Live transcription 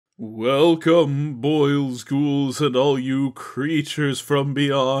Welcome, boils, ghouls, and all you creatures from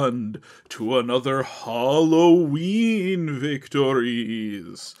beyond, to another Hollow-ween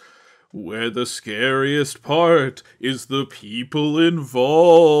Victories, where the scariest part is the people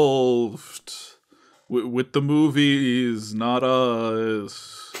involved. With the movies, not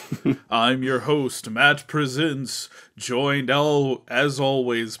us. I'm your host, Matt Presents, joined as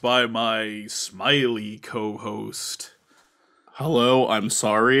always by my Smiley co-host. Hello, I'm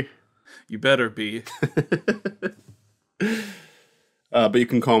sorry. You better be. But you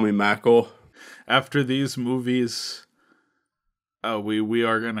can call me Makal. After these movies, we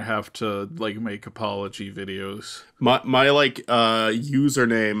are gonna have to make apology videos. My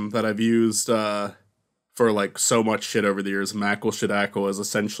username that I've used for so much shit over the years, Makal Shadackle, has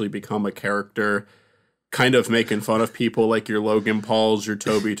essentially become a character kind of making fun of people like your Logan Pauls, your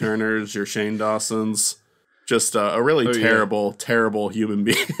Toby Turners, your Shane Dawsons. Just a really terrible human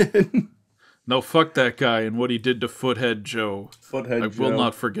being. No, fuck that guy and what he did to Foothead Joe. I will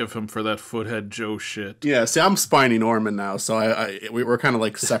not forgive him for that Foothead Joe shit. Yeah, see, I'm Spiny Norman now, so we're kind of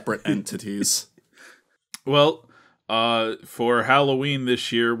like separate entities. Well, for Halloween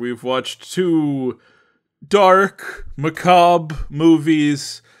this year, we've watched two dark, macabre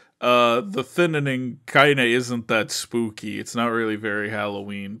movies. The Thinning kinda isn't that spooky. It's not really very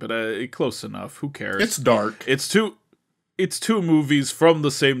Halloween, but close enough. Who cares? It's dark. It's two movies from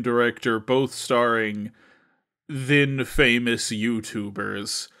the same director, both starring then famous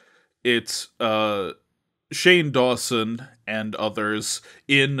YouTubers. It's Shane Dawson and others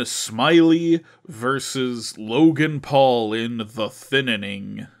in Smiley versus Logan Paul in The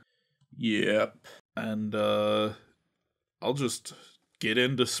Thinning. Yep. And I'll just get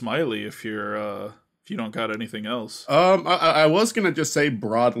into Smiley if you don't got anything else. I was gonna just say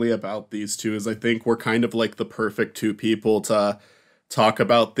broadly about these two is I think we're kind of like the perfect two people to talk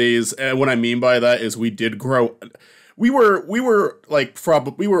about these. And what I mean by that is we did grow. We were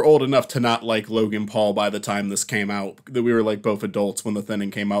old enough to not like Logan Paul by the time this came out. That we were both adults when The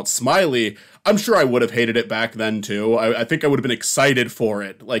Thinning came out. Smiley, I'm sure I would have hated it back then too. I think I would have been excited for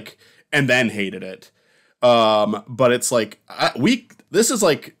it, and then hated it. But it's this is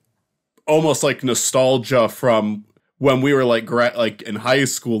almost like nostalgia from when we were in high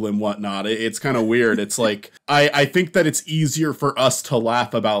school and whatnot. It's kind of weird. It's I think that it's easier for us to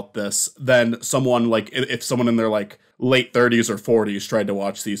laugh about this than someone if someone in their late 30s or 40s tried to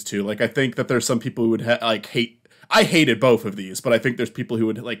watch these two. I think that there's some people who would hate. I hated both of these, but I think there's people who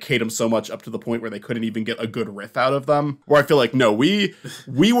would hate them so much up to the point where they couldn't even get a good riff out of them. Where I feel no, we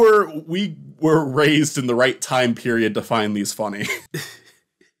were raised in the right time period to find these funny.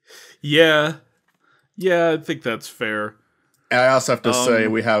 Yeah, I think that's fair. I also have to say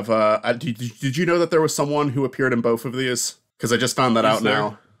we have. Did you know that there was someone who appeared in both of these? Because I just found that out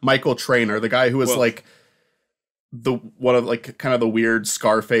now. Michael Trainer, the guy who was kind of the weird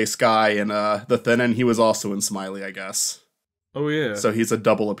Scarface guy in The Thinning, he was also in Smiley, I guess. Oh yeah. So he's a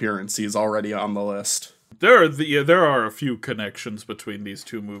double appearance. He's already on the list. There are a few connections between these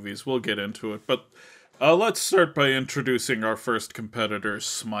two movies. We'll get into it, but let's start by introducing our first competitor,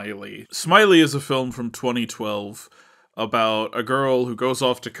 Smiley. Smiley is a film from 2012 about a girl who goes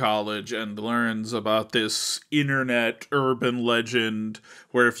off to college and learns about this internet urban legend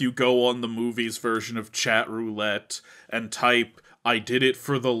where if you go on the movie's version of chat roulette and type "I did it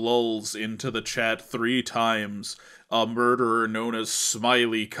for the lulz" into the chat 3 times, a murderer known as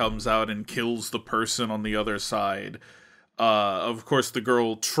Smiley comes out and kills the person on the other side. Of course, the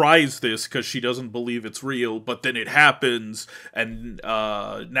girl tries this because she doesn't believe it's real, but then it happens, and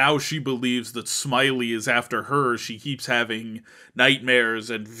now she believes that Smiley is after her. She keeps having nightmares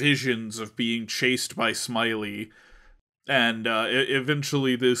and visions of being chased by Smiley, and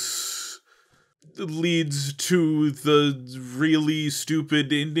eventually this leads to the really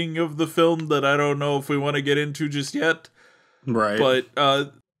stupid ending of the film that I don't know if we want to get into just yet. Right. But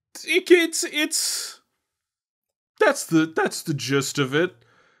it's That's the gist of it.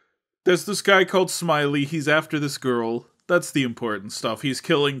 There's this guy called Smiley. He's after this girl. That's the important stuff. He's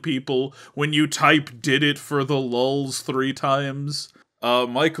killing people. When you type "did it for the lulz" 3 times.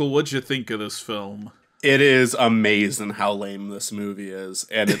 Michael, what'd you think of this film? It is amazing how lame this movie is.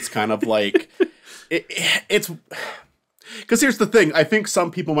 And it's kind of it's... Because here's the thing, I think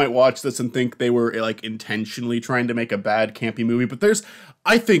some people might watch this and think they were intentionally trying to make a bad campy movie, but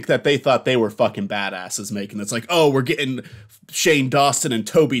I think that they thought they were fucking badasses making this. We're getting Shane Dawson and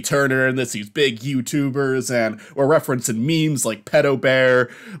Toby Turner and these big YouTubers, and we're referencing memes like Pedo Bear.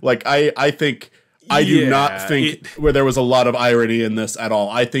 I think I do not Yeah, think where there was a lot of irony in this at all.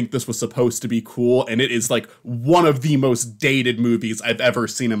 I think this was supposed to be cool, and it is like one of the most dated movies I've ever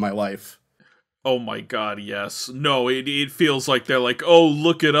seen in my life. oh my god, yes. No, it feels like they're like, oh,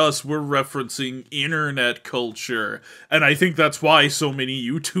 look at us, we're referencing internet culture. And I think that's why so many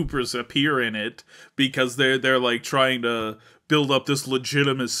YouTubers appear in it, because they're like trying to build up this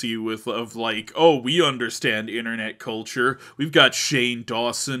legitimacy of like, oh, we understand internet culture. We've got Shane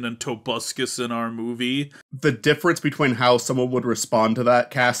Dawson and Tobuscus in our movie. The difference between how someone would respond to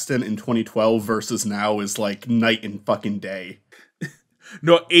that casting in 2012 versus now is like night and fucking day.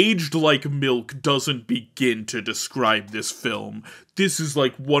 No, Aged Like Milk doesn't begin to describe this film. This is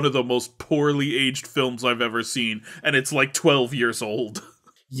like one of the most poorly aged films I've ever seen, and it's like 12 years old.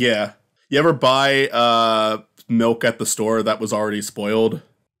 Yeah. You ever buy milk at the store that was already spoiled?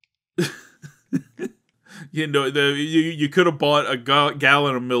 You know, you could have bought a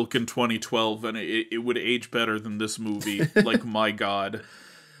gallon of milk in 2012, and it would age better than this movie. Like, my god.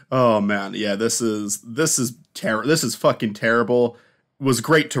 Oh man, yeah, this is fucking terrible. Was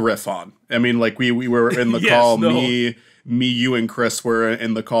great to riff on. I mean, like we were in the Yes, call. no. Me, you, and Chris were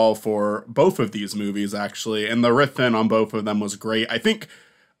in the call for both of these movies actually, and the riffing on both of them was great. I think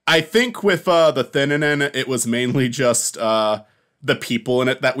with the thinning in it was mainly just the people in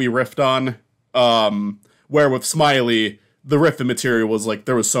it that we riffed on. Where with Smiley, the riffing material was like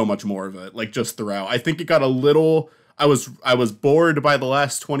there was so much more of it, like just throughout. I think it got a little. I was bored by the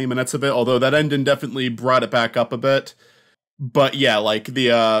last 20 minutes of it, although that ending definitely brought it back up a bit. But yeah, like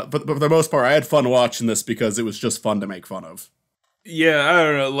but for the most part, I had fun watching this because it was just fun to make fun of. Yeah, I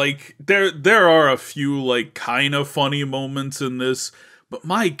don't know, like, there are a few, like, kind of funny moments in this, but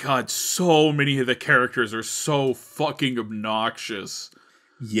my god, so many of the characters are so fucking obnoxious.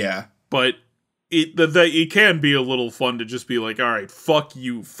 Yeah. But it can be a little fun to just be like, alright, fuck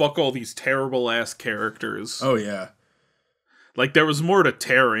you, fuck all these terrible-ass characters. Oh, yeah. Like, there was more to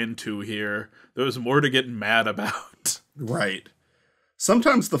tear into here. There was more to get mad about. Right.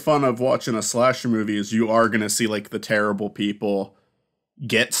 Sometimes the fun of watching a slasher movie is you are going to see, like, the terrible people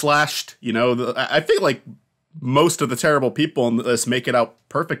get slashed. You know, I feel like most of the terrible people in this make it out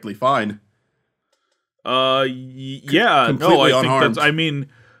perfectly fine. Yeah, Completely no, I unharmed. think that's,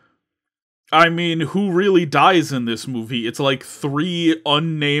 I mean, who really dies in this movie? It's like 3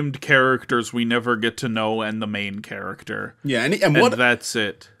 unnamed characters we never get to know and the main character. Yeah, and that's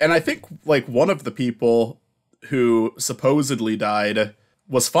it. And I think, like, one of the people who supposedly died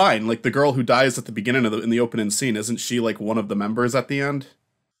was fine. Like, the girl who dies at the beginning in the opening scene, isn't she, like, one of the members at the end?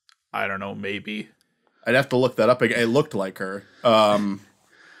 I don't know, maybe. I'd have to look that up again. It looked like her. I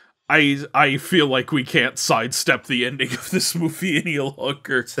feel like we can't sidestep the ending of this movie any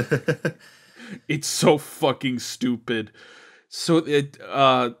longer. It's so fucking stupid. So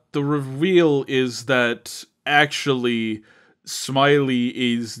the reveal is that actually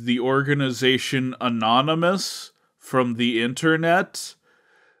Smiley is the organization Anonymous from the internet.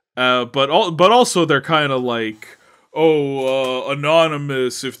 But also they're kind of like, oh,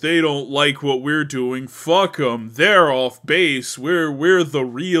 Anonymous, if they don't like what we're doing, fuck them. They're off base. We're the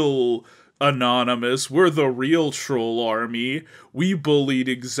real Anonymous. We're the real troll army. We bullied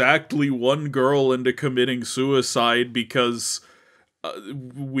exactly one girl into committing suicide because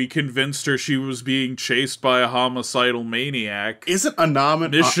we convinced her she was being chased by a homicidal maniac. Isn't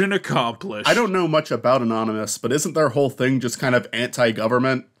Anonymous... Mission accomplished. I don't know much about Anonymous, but isn't their whole thing just kind of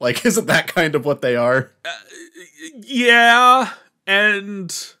anti-government? Like, isn't that kind of what they are? Yeah,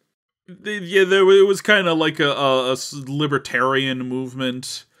 and... yeah, it was kind of like a libertarian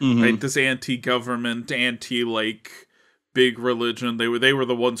movement, right? This anti-government, like big religion. They were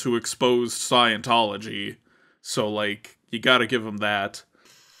the ones who exposed Scientology, so like you got to give them that,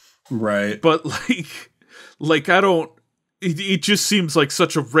 right? But like I don't. It just seems like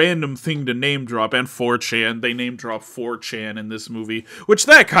such a random thing to name drop. And 4chan, they name drop 4chan in this movie, which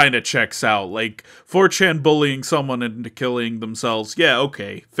that kind of checks out. Like 4chan bullying someone into killing themselves. Yeah,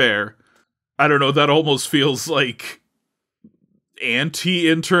 okay, fair. I don't know, that almost feels like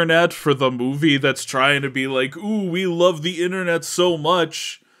anti-internet for the movie that's trying to be like, ooh, we love the internet so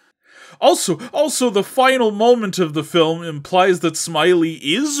much. Also, the final moment of the film implies that Smiley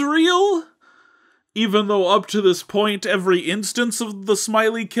is real? Even though up to this point, every instance of the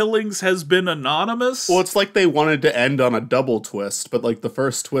Smiley killings has been anonymous? Well, it's like they wanted to end on a double twist, but like the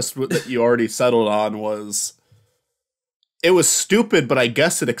first twist that you already settled on was... It was stupid, but I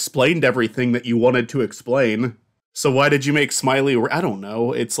guess it explained everything that you wanted to explain. So why did you make Smiley... I don't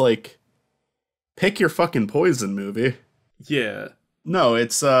know. It's like... Pick your fucking poison, movie. Yeah. No,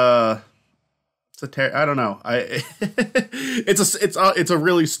 it's I don't know. It's a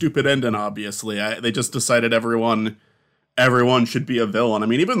really stupid ending. Obviously, they just decided everyone should be a villain. I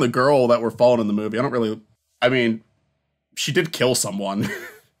mean, even the girl that we're following in the movie, I mean, she did kill someone,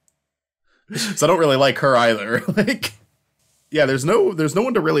 so I don't really like her either. Like, yeah, there's no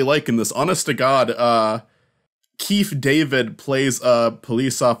one to really like in this. Honest to God, Keith David plays a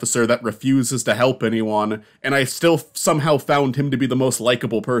police officer that refuses to help anyone, and I still somehow found him to be the most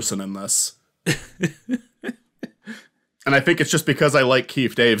likable person in this. And I think it's just because I like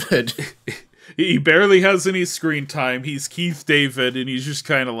Keith David. He barely has any screen time. He's Keith David, and he's just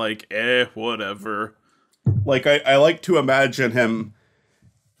kind of like, whatever. Like, I like to imagine him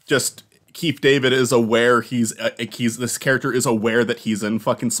just... Keith David is aware this character is aware that he's in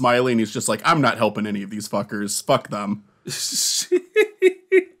fucking Smiley, and he's just like, I'm not helping any of these fuckers. Fuck them.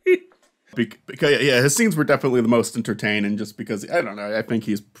 Because, yeah, his scenes were definitely the most entertaining, just because, I don't know, I think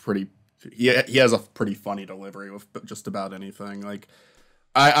he's pretty... He has a pretty funny delivery with just about anything. Like,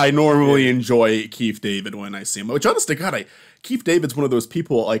 I normally enjoy Keith David when I see him. Which, honest to God, Keith David's one of those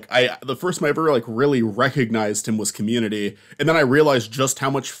people, like, the first time I ever, like, really recognized him was Community, and then I realized just how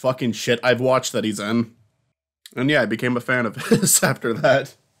much fucking shit I've watched that he's in. And yeah, I became a fan of his after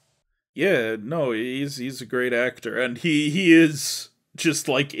that. Yeah, no, he's a great actor, and he is just,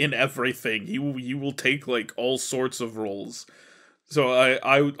 like, in everything. He will take, like, all sorts of roles. So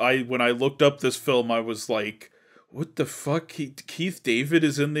I when I looked up this film, I was like, what the fuck? Keith David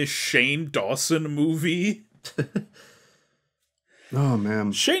is in this Shane Dawson movie? Oh,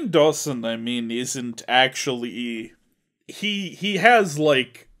 man. Shane Dawson, I mean, isn't actually... He has,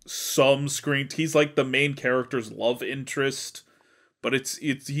 like, some screen... He's, like, the main character's love interest, but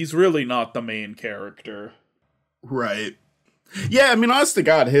he's really not the main character. Right. Yeah, I mean, honest to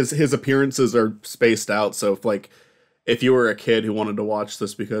God, his appearances are spaced out, so if you were a kid who wanted to watch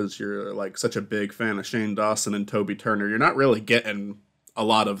this because you're, like, such a big fan of Shane Dawson and Toby Turner, you're not really getting a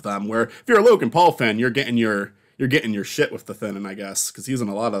lot of them. Where if you're a Logan Paul fan, you're getting your shit with the Thinning, I guess, because he's in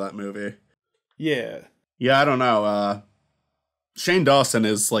a lot of that movie. Yeah. Yeah, I don't know. Shane Dawson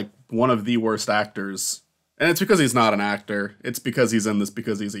is, like, one of the worst actors. And it's because he's not an actor. It's because he's in this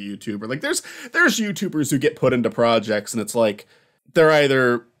because he's a YouTuber. Like, there's YouTubers who get put into projects, and it's like, they're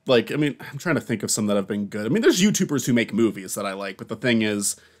either... Like, I mean, I'm trying to think of some that have been good. I mean, there's YouTubers who make movies that I like, but the thing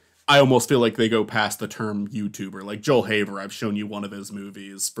is, I almost feel like they go past the term YouTuber. Like, Joel Haver, I've shown you one of his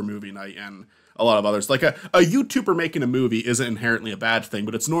movies for movie night, and a lot of others. Like, a YouTuber making a movie isn't inherently a bad thing,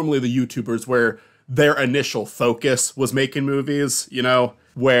 but it's normally the YouTubers where their initial focus was making movies, you know?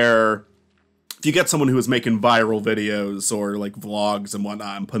 Where if you get someone who is making viral videos or, like, vlogs and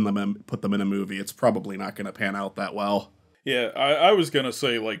whatnot and put them in a movie, it's probably not going to pan out that well. Yeah, I was gonna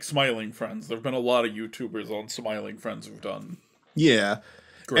say, like, Smiling Friends. There have been a lot of YouTubers on Smiling Friends who've done... Yeah.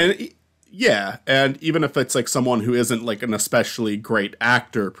 Great. And, yeah, and even if it's, like, someone who isn't, like, an especially great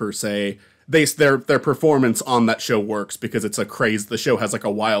actor, per se, their performance on that show works because it's the show has, like,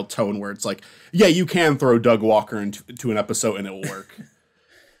 a wild tone where it's like, yeah, you can throw Doug Walker into an episode and it will work.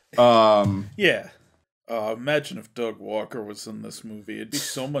 Yeah. Imagine if Doug Walker was in this movie. It'd be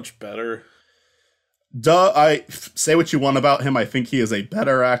so much better. I say what you want about him. I think he is a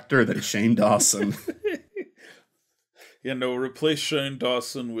better actor than Shane Dawson. Yeah, no, replace Shane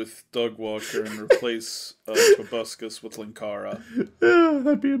Dawson with Doug Walker and replace Tobuscus with Linkara. Yeah,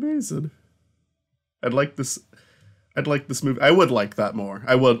 that'd be amazing. I'd like this movie. I would like that more.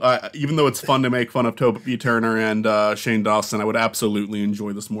 I would, even though it's fun to make fun of Toby Turner and Shane Dawson, I would absolutely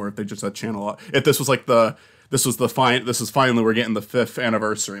enjoy this more if they just had channel. If this was like this is finally we're getting the 5th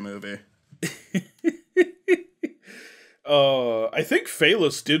anniversary movie. I think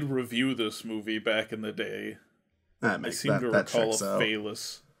Phaelus did review this movie back in the day. I seem to recall a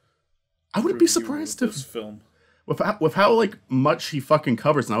Phaelus. I wouldn't be surprised if this film, with how like much he fucking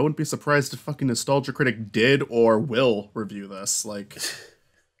covers, and I wouldn't be surprised if fucking Nostalgia Critic did or will review this. Like,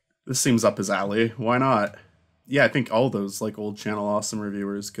 this seems up his alley. Why not? Yeah, I think all those like old Channel Awesome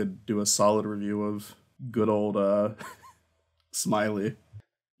reviewers could do a solid review of good old Smiley.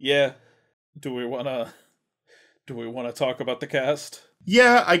 Yeah. Do we want to talk about the cast?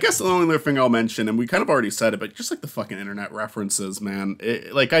 Yeah, I guess the only other thing I'll mention, and we kind of already said it, but just like the fucking internet references, man.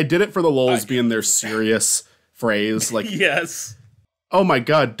 Like, I did it for the lulz being their serious phrase. Like, yes. Oh my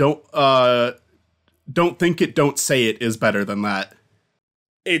god, don't think it, don't say it is better than that.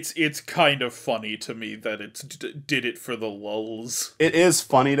 It's kind of funny to me that it's did it for the lulz. It is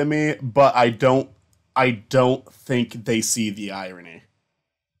funny to me, but I don't think they see the irony.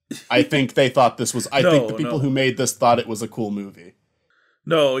 I think they thought this was... I think the people who made this thought it was a cool movie.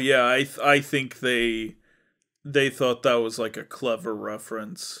 No, yeah, I think they thought that was like a clever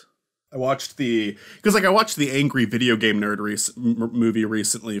reference. I watched the Angry Video Game Nerd movie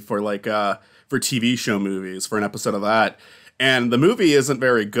recently for for TV show movies for an episode of that. And the movie isn't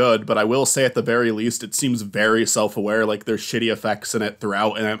very good, but I will say at the very least, it seems very self-aware. Like, there's shitty effects in it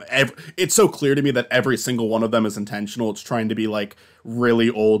throughout, and it's so clear to me that every single one of them is intentional. It's trying to be, like,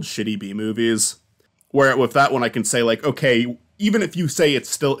 really old, shitty B-movies. Where with that one, I can say, like, okay, even if you say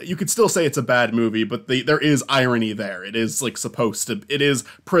you could still say it's a bad movie, but there is irony there. It is, like, it is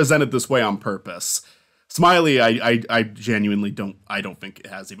presented this way on purpose. Smiley, I genuinely I don't think it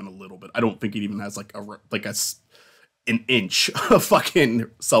has even a little bit. I don't think it even has, like, an inch of fucking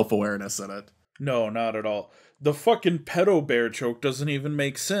self-awareness in it. No, not at all. The fucking pedo bear joke doesn't even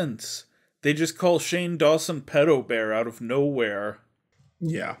make sense. They just call Shane Dawson pedo bear out of nowhere.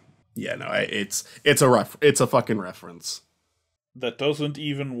 Yeah. Yeah, no, it's a fucking reference. That doesn't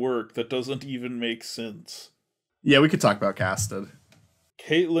even work. That doesn't even make sense. Yeah, we could talk about casted.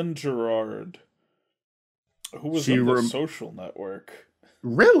 Caitlin Gerard. Who was on The Social Network.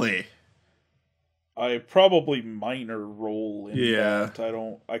 Really? A probably minor role in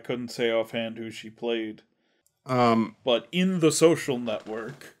that. I couldn't say offhand who she played. But in The Social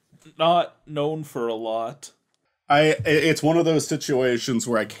Network. Not known for a lot. It's one of those situations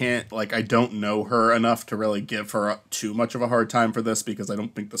where I don't know her enough to really give her too much of a hard time for this, because I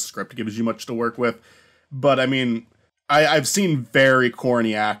don't think the script gives you much to work with. But I mean, I've seen very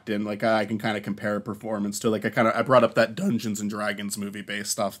corny acting. Like, I can kind of compare a performance to, like, I brought up that Dungeons and Dragons movie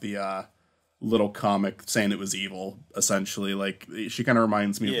based off the little comic saying it was evil, essentially. Like, she kind of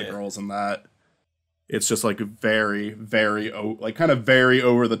reminds me of the girls in that. It's just, like, very, very, kind of very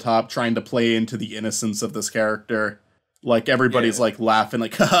over the top, trying to play into the innocence of this character. Like, everybody's, like, laughing,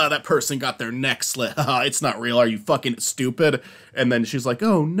 like, haha, that person got their neck slit. Haha, it's not real. Are you fucking stupid? And then she's like,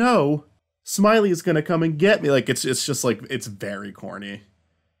 oh, no, Smiley's gonna come and get me. Like, it's just, like, it's very corny.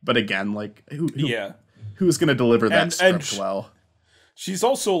 But again, like, who's gonna deliver that script well? She's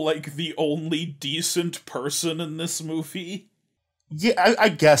also, like, the only decent person in this movie. Yeah, I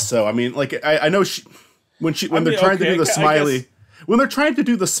guess so. I mean, like, I know when they're trying to do the Smiley, when they're trying to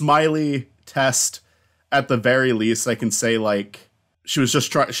do the Smiley test, at the very least, I can say, like, she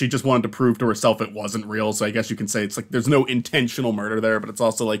just wanted to prove to herself it wasn't real. So I guess you can say it's like there's no intentional murder there, but it's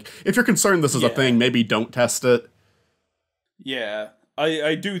also like, if you're concerned this is a thing, maybe don't test it. Yeah,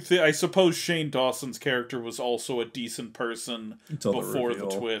 I suppose Shane Dawson's character was also a decent person before the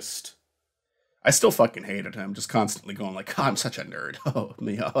twist. I still fucking hated him, just constantly going like, oh, I'm such a nerd.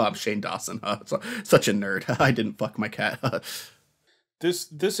 I'm Shane Dawson. Such a nerd. I didn't fuck my cat.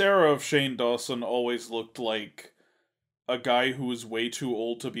 This era of Shane Dawson always looked like a guy who was way too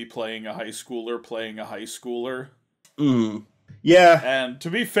old to be playing a high schooler. Yeah. And to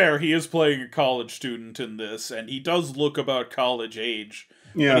be fair, he is playing a college student in this, and he does look about college age.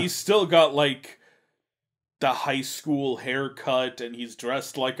 Yeah. But he's still got, like, the high school haircut, and he's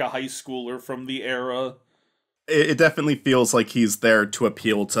dressed like a high schooler from the era. It definitely feels like he's there to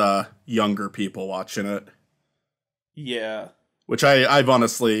appeal to younger people watching it. Yeah. Which I've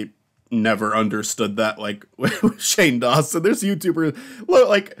honestly never understood that, like, with Shane Dawson. There's YouTubers,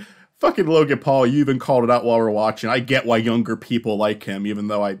 like, fucking Logan Paul, you even called it out while we were watching. I get why younger people like him, even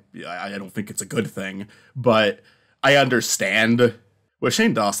though I don't think it's a good thing. But I understand. With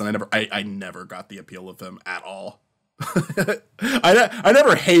Shane Dawson, I never got the appeal of him at all. I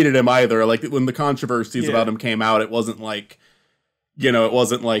never hated him either. Like, when the controversies about him came out, it wasn't like,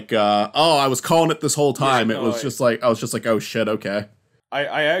 oh, I was calling it this whole time. I was just like, oh shit, okay.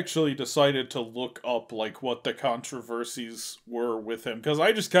 I actually decided to look up, like, what the controversies were with him, because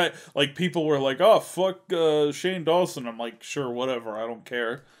I just kind of, like, people were like, oh, fuck Shane Dawson. I'm like, sure, whatever, I don't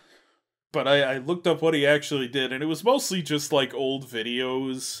care. But I looked up what he actually did, and it was mostly just, like, old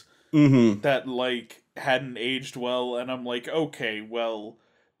videos that, like, hadn't aged well, and I'm like, okay, well,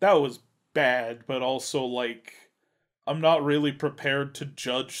 that was bad, but also, like, I'm not really prepared to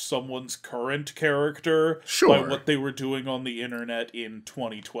judge someone's current character by what they were doing on the internet in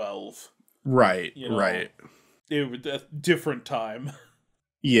 2012. Right, right. It was a different time.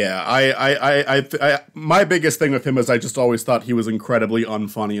 Yeah, I my biggest thing with him is I just always thought he was incredibly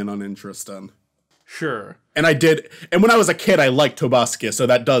unfunny and uninteresting. Sure. And when I was a kid, I liked Tobuscus, so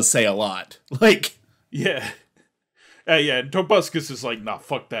that does say a lot. Like, yeah. And Tobuscus is like, nah,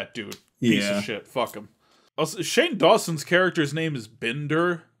 fuck that dude. Piece of shit, fuck him. Also, Shane Dawson's character's name is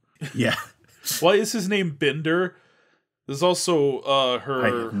Binder. Yeah. Why is his name Binder? There's also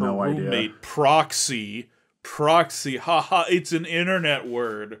her roommate, idea. Proxy, haha, it's an internet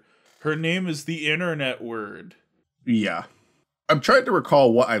word. Her name is the internet word. Yeah. I'm trying to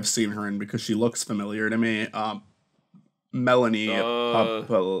recall what I've seen her in because she looks familiar to me. Melanie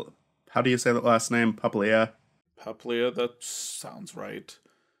how do you say that last name? Paplia? Paplia, that sounds right.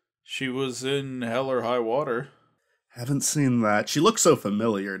 She was in Hell or High Water. Haven't seen that. She looks so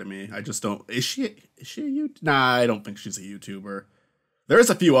familiar to me. I just don't. Is she a YouTuber? Nah, I don't think she's a YouTuber. There's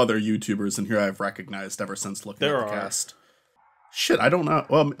a few other YouTubers in here I've recognized ever since looking at the cast. Shit, I don't know.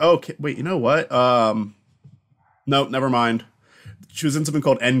 Well, okay, wait, you know what? No, never mind. She was in something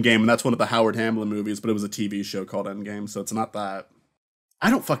called Endgame, and that's one of the Howard Hamlin movies, but it was a TV show called Endgame, so it's not that. I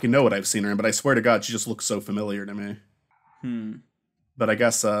don't fucking know what I've seen her in, but I swear to God, she just looks so familiar to me. But I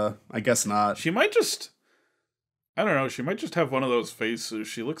guess not. She might just, I don't know, she might just have one of those faces.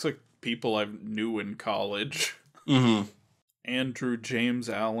 She looks like people I knew in college. Mm-hmm. Andrew James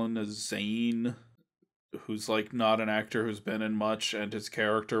Allen as Zane, who's like not an actor who's been in much, and his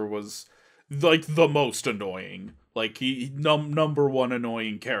character was like the most annoying. Like he number one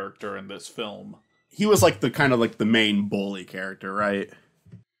annoying character in this film. He was like the kind of like the main bully character, right?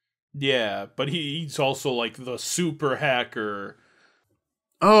 Yeah, but he's also like the super hacker.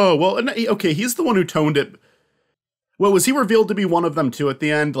 Oh, well, okay, he's the one who toned it. Well, was he revealed to be one of them too at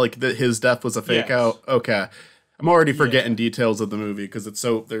the end? Like that his death was a fake out? Okay. I'm already forgetting details of the movie because it's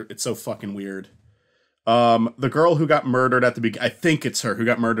so fucking weird. The girl who got murdered at the beginning, I think it's her who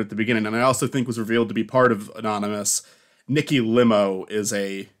got murdered at the beginning, and I also think was revealed to be part of Anonymous. Nikki Limo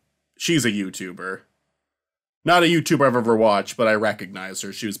she's a YouTuber. Not a YouTuber I've ever watched, but I recognize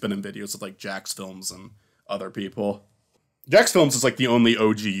her. She's been in videos of like Jack's Films and other people. Jack's Films is like the only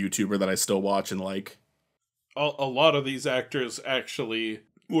OG YouTuber that I still watch and like. A lot of these actors actually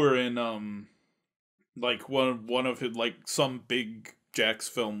were in like one of his, like some big Jack's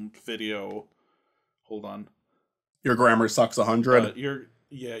Film video. Hold on. Your Grammar Sucks 100?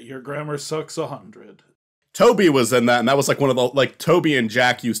 Your Grammar Sucks 100. Toby was in that, and that was like one of the, like, Toby and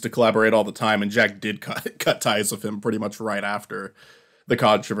Jack used to collaborate all the time, and Jack did cut ties with him pretty much right after the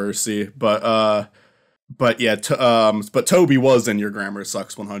controversy. But yeah, but Toby was in Your Grammar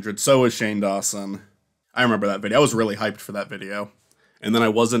Sucks 100. So was Shane Dawson. I remember that video. I was really hyped for that video. And then I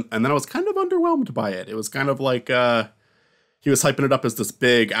was kind of underwhelmed by it. It was kind of like, he was hyping it up as this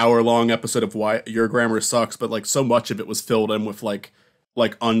big hour-long episode of Why Your Grammar Sucks, but like so much of it was filled in with like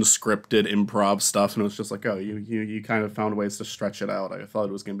unscripted improv stuff, and it was just like, oh, you kind of found ways to stretch it out. I thought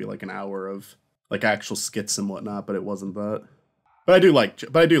it was gonna be like an hour of like actual skits and whatnot, but it wasn't that. But I do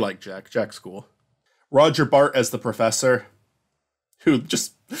like Jack. Jack's cool. Roger Bart as the professor, who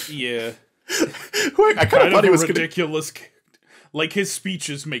just yeah, I kind of thought he was ridiculous. Like, his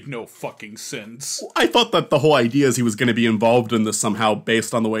speeches make no fucking sense. I thought that the whole idea is he was going to be involved in this somehow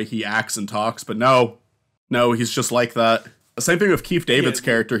based on the way he acts and talks, but no, he's just like that. The same thing with Keith David's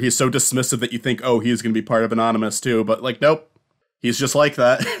character. He's so dismissive that you think, oh, he's going to be part of Anonymous too, but like, nope, he's just like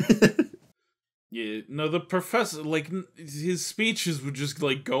that. Yeah, no, the professor, like, his speeches would just,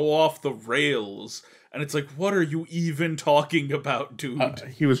 like, go off the rails, and it's like, what are you even talking about, dude?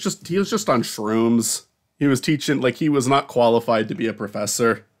 He was just on shrooms. He was teaching, like, he was not qualified to be a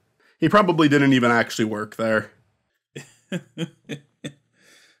professor. He probably didn't even actually work there.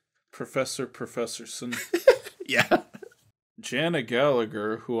 Professorson. Yeah. Jana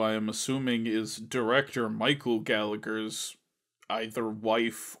Gallagher, who I am assuming is director Michael Gallagher's either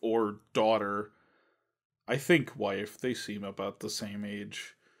wife or daughter. I think wife. They seem about the same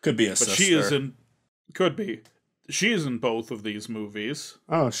age. Could be a sister. She is in... Could be. She is in both of these movies.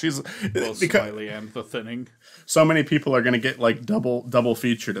 Oh, she's... Both Smiley and The Thinning. So many people are going to get, like, double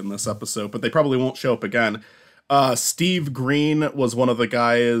featured in this episode, but they probably won't show up again. Steve Green was one of the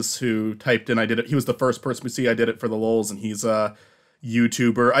guys who typed in, I did it. He was the first person we see, I did it for the lulz, and he's a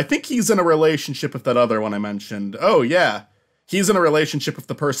YouTuber. I think he's in a relationship with that other one I mentioned. Oh, yeah. He's in a relationship with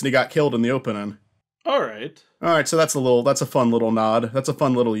the person he got killed in the opening. Alright, so that's a fun little nod. That's a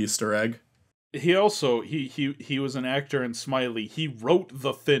fun little Easter egg. He also, he was an actor in Smiley. He wrote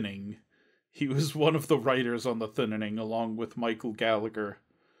The Thinning. He was one of the writers on The Thinning, along with Michael Gallagher.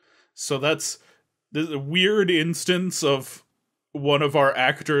 So that's a weird instance of one of our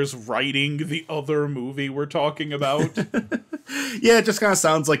actors writing the other movie we're talking about. Yeah, it just kind of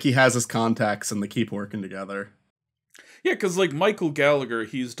sounds like he has his contacts and they keep working together. Yeah, because, like, Michael Gallagher,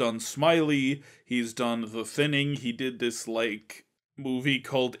 he's done Smiley, he's done The Thinning, he did this, like, movie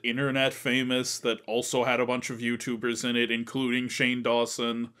called Internet Famous that also had a bunch of YouTubers in it, including Shane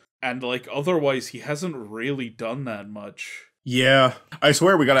Dawson, and, like, otherwise he hasn't really done that much. Yeah, I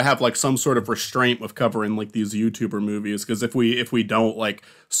swear we gotta have, like, some sort of restraint with covering, like, these YouTuber movies, because if we don't, like,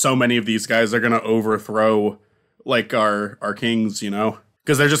 so many of these guys are gonna overthrow, like, our kings, you know?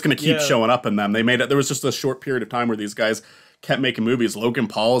 Because they're just going to keep showing up in them. There was just a short period of time where these guys kept making movies. Logan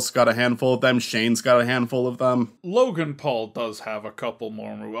Paul's got a handful of them. Shane's got a handful of them. Logan Paul does have a couple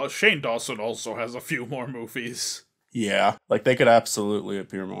more movies. Shane Dawson also has a few more movies. Yeah, like they could absolutely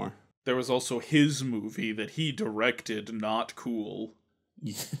appear more. There was also his movie that he directed, Not Cool.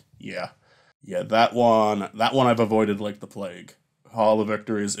 Yeah. Yeah, that one I've avoided like the plague. Hall of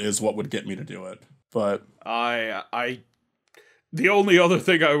Victories is what would get me to do it. But the only other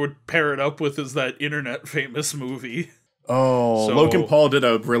thing I would pair it up with is that internet famous movie. Oh, so, Logan Paul did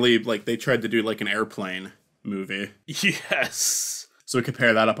a really, like, they tried to do like an airplane movie. Yes. So we could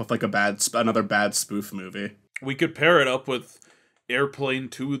pair that up with like another bad spoof movie. We could pair it up with Airplane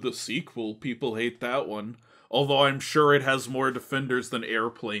 2, the sequel. People hate that one. Although I'm sure it has more defenders than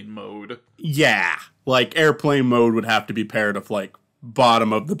Airplane Mode. Yeah. Like, Airplane Mode would have to be paired with, like,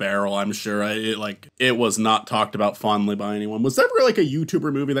 bottom of the barrel, I'm sure. It was not talked about fondly by anyone. Was there ever, like, a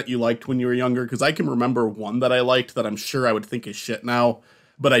YouTuber movie that you liked when you were younger? Because I can remember one that I liked that I'm sure I would think is shit now.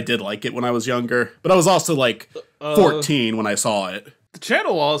 But I did like it when I was younger. But I was also, like, 14 when I saw it. The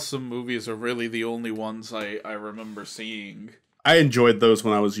Channel Awesome movies are really the only ones I remember seeing. I enjoyed those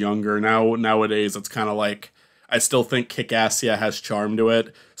when I was younger. Nowadays, it's kind of like, I still think Kick-Ass has charm to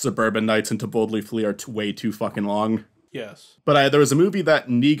it. Suburban Nights and To Boldly Flee are way too fucking long. Yes. But there was a movie that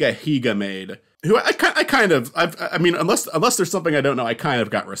Niga Higa made, who I mean, unless there's something I don't know, I kind of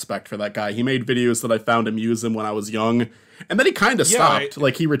got respect for that guy. He made videos that I found amusing when I was young, and then he kind of stopped.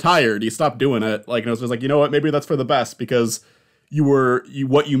 Like, he retired. He stopped doing it. Like, and I was like, you know what? Maybe that's for the best, because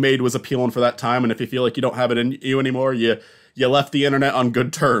what you made was appealing for that time, and if you feel like you don't have it in you anymore, you left the internet on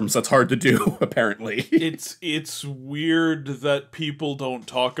good terms. That's hard to do, apparently. It's weird that people don't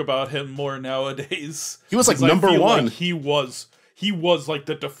talk about him more nowadays. He was like number one. Like he was like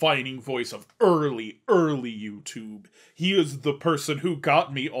the defining voice of early YouTube. He is the person who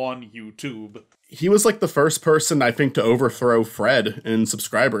got me on YouTube. He was like the first person, I think, to overthrow Fred in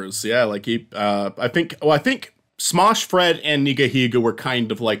subscribers. Yeah, like I think Smosh, Fred, and Nigahiga were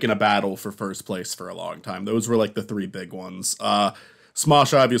kind of like in a battle for first place for a long time. Those were like the three big ones.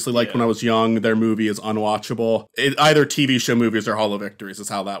 Smosh, obviously, like when I was young, their movie is unwatchable. Either TV show movies or Hollow Victories is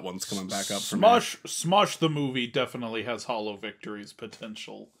how that one's coming back up for me. Smosh the movie definitely has Hollow Victories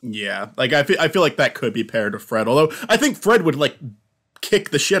potential. Yeah, like I feel like that could be paired to Fred, although I think Fred would like kick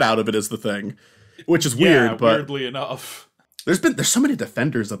the shit out of it is the thing, which is weird. But weirdly enough, there's so many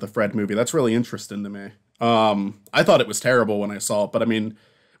defenders of the Fred movie. That's really interesting to me. I thought it was terrible when I saw it, but I mean,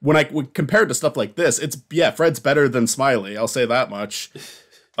 when compared to stuff like this, Fred's better than Smiley. I'll say that much.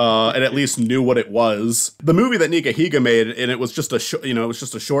 And at least knew what it was. The movie that Nika Higa made, and it was just a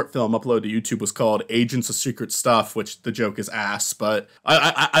short film uploaded to YouTube, was called Agents of Secret Stuff, which the joke is ass. But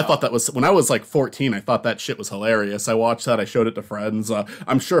I thought that was, when I was like 14, I thought that shit was hilarious. I watched that. I showed it to friends.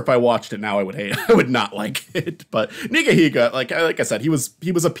 I'm sure if I watched it now, I would hate it. I would not like it. But Nika Higa, like I said, he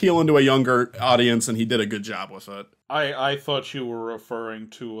was appealing to a younger audience, and he did a good job with it. I thought you were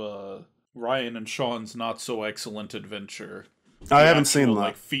referring to Ryan and Sean's Not So Excellent Adventure. I haven't seen that.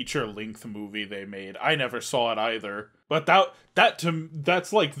 Like feature-length movie they made. I never saw it either. But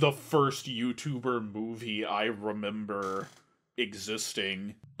that's like the first YouTuber movie I remember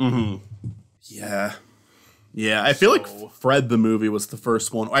existing. Mm-hmm. Yeah. Yeah, I feel like Fred the movie was the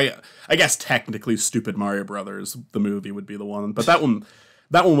first one. I guess technically Stupid Mario Brothers the movie would be the one, but that one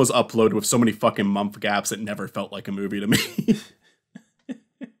was uploaded with so many fucking month gaps it never felt like a movie to me.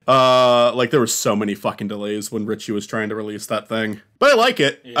 Like there were so many fucking delays when Richie was trying to release that thing, but I like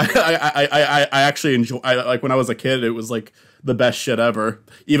it. Yeah. I actually enjoy. Like when I was a kid, it was like the best shit ever.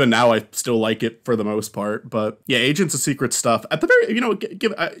 Even now, I still like it for the most part. But yeah, Agents of Secret Stuff. At the very,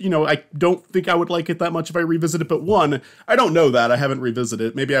 I don't think I would like it that much if I revisit it. But one, I don't know that I haven't revisited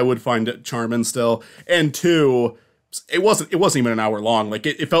it. Maybe I would find it charming still. And two, it wasn't even an hour long. Like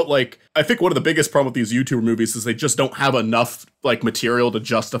it felt like, I think one of the biggest problem with these YouTuber movies is they just don't have enough like material to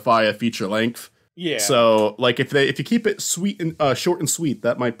justify a feature length. Yeah. So like if you keep it sweet and short and sweet,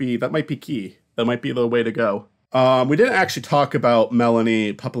 that might be key. That might be the way to go. We didn't actually talk about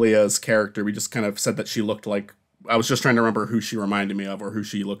Melanie Papaglia's character. We just kind of said that she looked like, I was just trying to remember who she reminded me of or who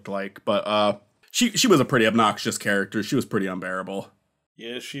she looked like, but she was a pretty obnoxious character. She was pretty unbearable.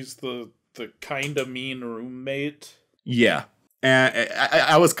 Yeah, she's the kind of mean roommate. Yeah. And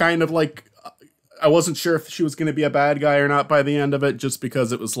I was kind of like, I wasn't sure if she was going to be a bad guy or not by the end of it, just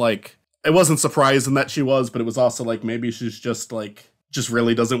because it was like, it wasn't surprising that she was, but it was also like, maybe she's just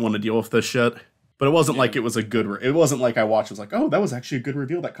really doesn't want to deal with this shit. But it wasn't like it was it wasn't like I watched, it was like, oh, that was actually a good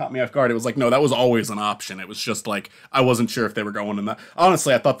reveal that caught me off guard. It was like, no, that was always an option. It was just like, I wasn't sure if they were going in that.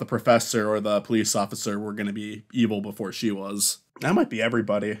 Honestly, I thought the professor or the police officer were going to be evil before she was. That might be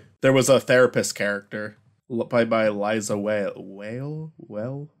everybody. There was a therapist character. by Liza Whale.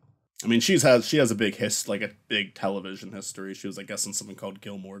 I mean, she has a like a big television history. She was, I guess, in something called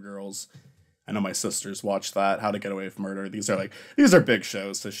Gilmore Girls. I know my sisters watched that. How to Get Away with Murder. These are big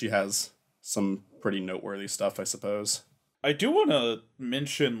shows. So she has some pretty noteworthy stuff, I suppose. I do want to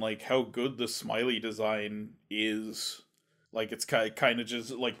mention, like, how good the Smiley design is. Like, it's kind of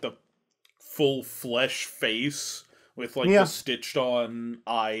just, like, the full flesh face with, like, the stitched-on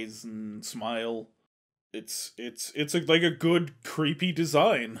eyes and smile. It's like a good, creepy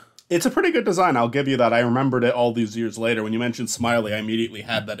design. It's a pretty good design, I'll give you that. I remembered it all these years later. When you mentioned Smiley, I immediately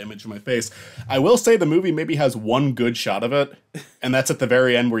had that image in my face. I will say the movie maybe has one good shot of it, and that's at the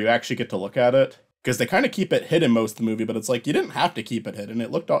very end where you actually get to look at it. Because they kind of keep it hidden most of the movie, but it's like, you didn't have to keep it hidden.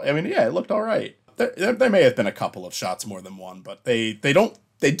 It looked it looked all right. There may have been a couple of shots more than one, but they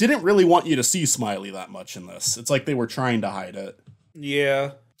didn't really want you to see Smiley that much in this. It's like they were trying to hide it.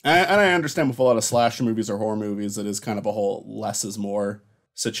 Yeah. And I understand with a lot of slasher movies or horror movies, it is kind of a whole less is more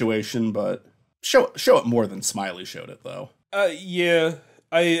situation, but show it more than Smiley showed it, though. Yeah.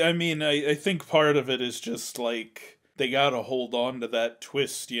 I mean, I think part of it is just, like, they gotta hold on to that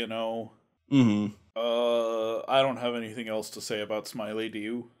twist, you know? Mm-hmm. I don't have anything else to say about Smiley, do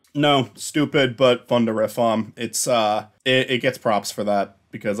you? No, stupid, but fun to riff on. It's, it gets props for that,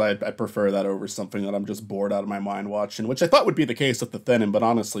 because I prefer that over something that I'm just bored out of my mind watching, which I thought would be the case with The Thinning, but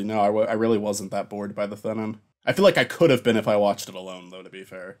honestly, no, I really wasn't that bored by The Thinning. I feel like I could have been if I watched it alone, though, to be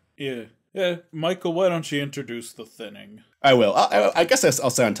fair. Yeah. Yeah, Michael, why don't you introduce The Thinning? I will. I guess I'll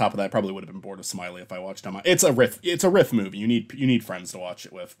say on top of that, I probably would have been bored of Smiley if I watched him. It's a riff movie. You need friends to watch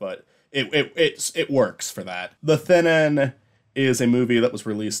it with, but it works for that. The Thinning is a movie that was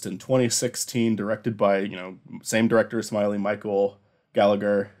released in 2016, directed by, same director as Smiley, Michael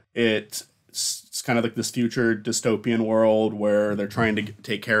Gallagher. It's kind of like this future dystopian world where they're trying to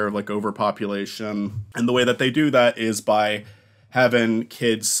take care of, like, overpopulation. And the way that they do that is by having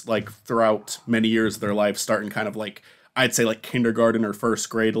kids, like, throughout many years of their life, starting kind of like, I'd say, like, kindergarten or first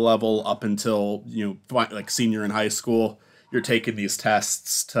grade level up until, like, senior in high school. You're taking these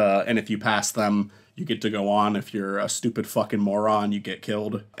tests and if you pass them, you get to go on. If you're a stupid fucking moron, you get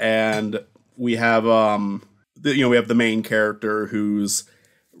killed. And we have, we have the main character who's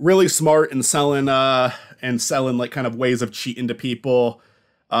really smart and selling like kind of ways of cheating to people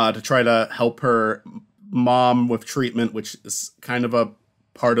to try to help her mom with treatment, which is kind of a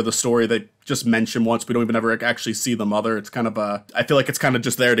part of the story they just mention once. We don't even ever actually see the mother. It's kind of I feel like it's kind of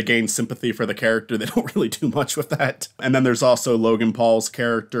just there to gain sympathy for the character. They don't really do much with that. And then there's also Logan Paul's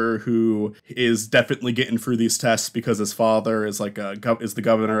character, who is definitely getting through these tests because his father is like is the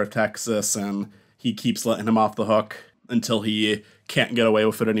governor of Texas, and he keeps letting him off the hook until he can't get away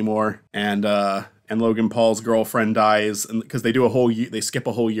with it anymore. And Logan Paul's girlfriend dies, and because they do they skip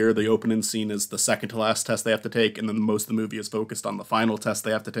a whole year. The opening scene is the second to last test they have to take, and then most of the movie is focused on the final test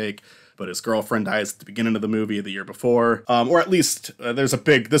they have to take. But his girlfriend dies at the beginning of the movie the year before, or at least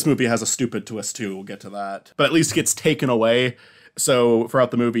this movie has a stupid twist too. We'll get to that, but at least gets taken away. So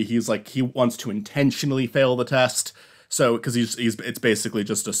throughout the movie, he's like, he wants to intentionally fail the test. So because it's basically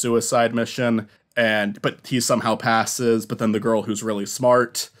just a suicide mission. But he somehow passes, but then the girl who's really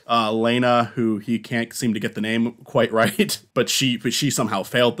smart, Lena, who he can't seem to get the name quite right, but she somehow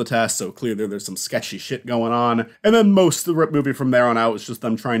failed the test, so clearly there's some sketchy shit going on. And then most of the movie from there on out is just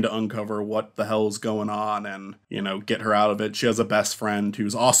them trying to uncover what the hell's going on and, get her out of it. She has a best friend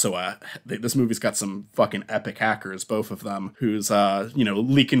who's also this movie's got some fucking epic hackers, both of them, who's,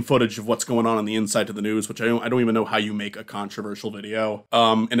 leaking footage of what's going on the inside to the news, which I don't even know how you make a controversial video,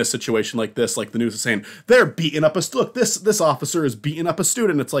 in a situation like this. Like, the news is saying, they're beating up look, this officer is beating up a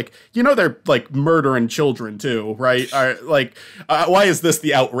student. It's like, they're, like, murdering children too, right? Why is this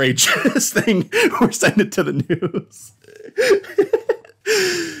the outrageous thing we're sending to the news?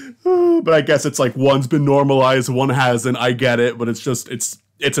 But I guess it's like, one's been normalized, one hasn't. I get it, but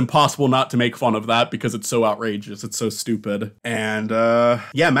it's impossible not to make fun of that because it's so outrageous. It's so stupid. And,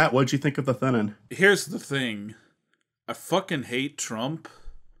 Matt, what'd you think of The Thinning? Here's the thing. I fucking hate Trump.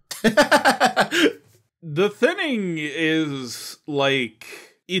 The Thinning is, like,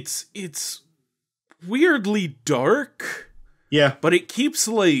 it's weirdly dark. Yeah. But it keeps,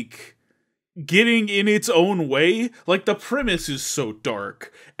 like, getting in its own way. Like, the premise is so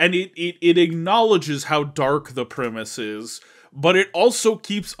dark, and it acknowledges how dark the premise is, but it also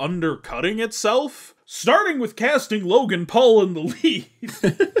keeps undercutting itself, starting with casting Logan Paul in the lead.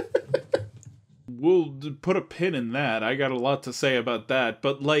 We'll put a pin in that. I got a lot to say about that,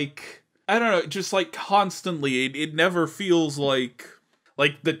 but, like, I don't know, just, like, constantly, it never feels like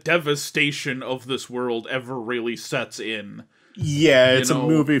the devastation of this world ever really sets in. Yeah, You it's a know,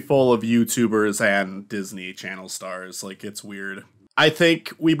 movie full of YouTubers and Disney Channel stars. Like, it's weird. I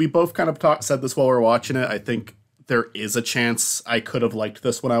think we both kind of said this while we were watching it. I think there is a chance I could have liked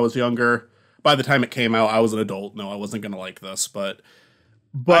this when I was younger. By the time it came out, I was an adult. No, I wasn't going to like this, I mean,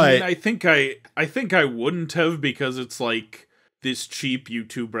 but I think I wouldn't have, because it's like this cheap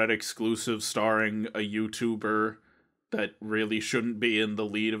YouTube Red exclusive starring a YouTuber that really shouldn't be in the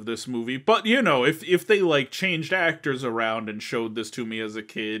lead of this movie. But you know, if they like changed actors around and showed this to me as a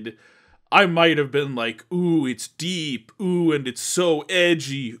kid, I might have been like, ooh, it's deep, ooh, and it's so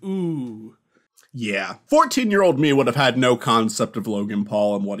edgy, ooh. yeah, 14-year-old me would have had no concept of Logan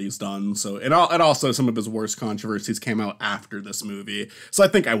Paul and what he's done. So, and also some of his worst controversies came out after this movie. So I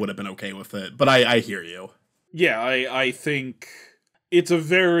think I would have been okay with it. But I hear you. Yeah, I think it's a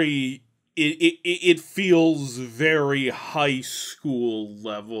very it feels very high school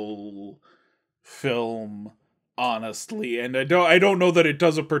level film, honestly, and I don't know that it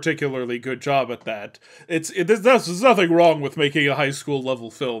does a particularly good job at that. There's nothing wrong with making a high school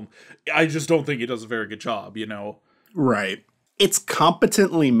level film. I just don't think it does a very good job, you know. Right. It's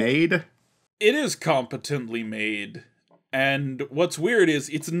competently made. It is competently made. And what's weird is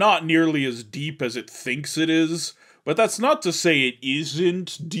it's not nearly as deep as it thinks it is, but that's not to say it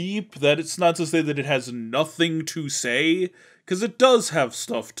isn't deep, that it's not to say that it has nothing to say, because it does have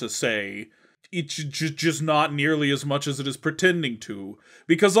stuff to say. It's just not nearly as much as it is pretending to,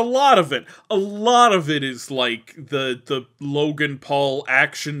 because a lot of it is like the Logan Paul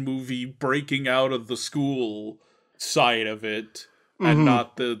action movie breaking out of the school side of it, and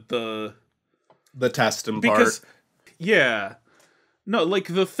not the test and because part. yeah. No, like,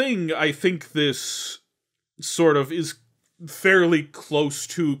 the thing I think this sort of is fairly close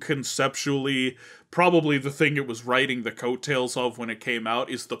to conceptually, probably the thing it was riding the coattails of when it came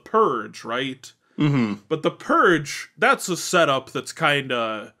out, is The Purge, right? Mm-hmm. But The Purge, that's a setup that's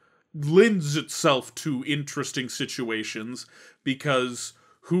kinda lends itself to interesting situations, because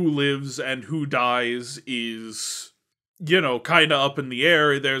who lives and who dies is, you know, kind of up in the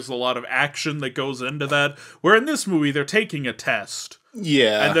air. There's a lot of action that goes into that. Where in this movie, they're taking a test.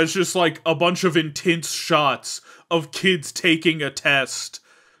 Yeah. And there's just like a bunch of intense shots of kids taking a test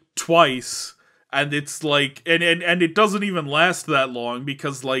twice. And it's like, and it doesn't even last that long,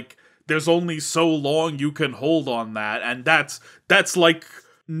 because like there's only so long you can hold on that. And that's like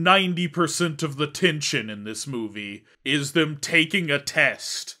 90% of the tension in this movie is them taking a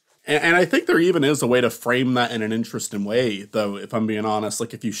test. And I think there even is a way to frame that in an interesting way, though, if I'm being honest.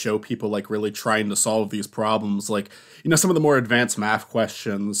 Like, if you show people, like, really trying to solve these problems, like, you know, some of the more advanced math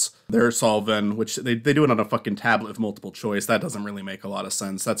questions they're solving, which they do it on a fucking tablet with multiple choice, that doesn't really make a lot of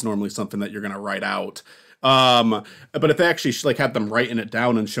sense. That's normally something that you're going to write out. But if they actually like had them writing it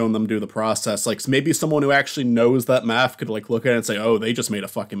down and showing them do the process, like maybe someone who actually knows that math could like look at it and say, oh, they just made a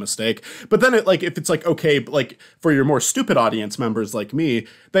fucking mistake. But then it like, if it's like, okay, like for your more stupid audience members like me,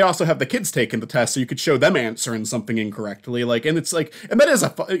 they also have the kids taking the test, so you could show them answering something incorrectly. Like, and it's like, and that is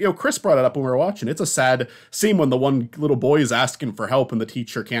you know, Chris brought it up when we were watching. It's a sad scene when the one little boy is asking for help and the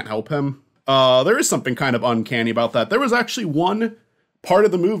teacher can't help him. There is something kind of uncanny about that. There was actually one part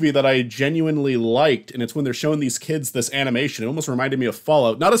of the movie that I genuinely liked, and it's when they're showing these kids this animation. It almost reminded me of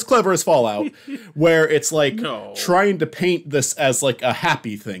Fallout. Not as clever as Fallout, where it's like trying to paint this as like a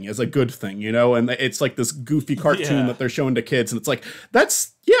happy thing, as a good thing, you know? And it's like this goofy cartoon that they're showing to kids, and it's like,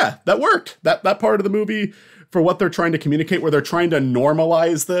 that worked. That part of the movie, for what they're trying to communicate, where they're trying to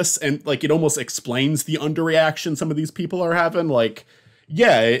normalize this, and like it almost explains the underreaction some of these people are having. Like,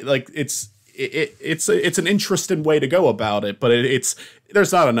 yeah, like it's an interesting way to go about it, but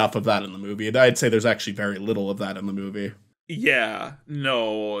there's not enough of that in the movie. I'd say there's actually very little of that in the movie. Yeah,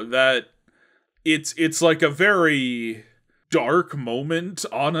 no, that it's like a very dark moment,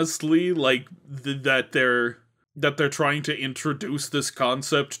 honestly, like that they're trying to introduce this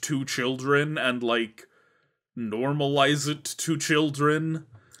concept to children and like normalize it to children.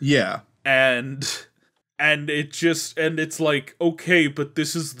 Yeah. And it's like, okay, but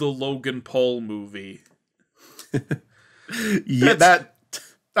this is the Logan Paul movie. Yeah,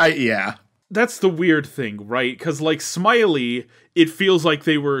 That's the weird thing, right? Because, like, Smiley, it feels like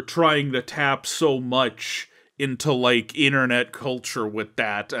they were trying to tap so much into, like, internet culture with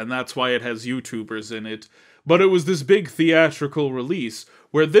that, and that's why it has YouTubers in it. But it was this big theatrical release,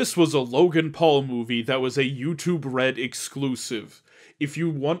 where this was a Logan Paul movie that was a YouTube Red exclusive. If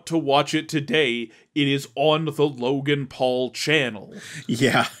you want to watch it today, it is on the Logan Paul channel.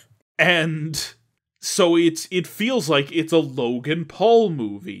 Yeah. And so it feels like it's a Logan Paul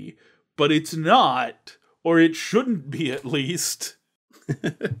movie, but it's not, or it shouldn't be at least.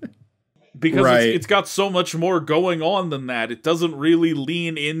 because Right. it's got so much more going on than that. It doesn't really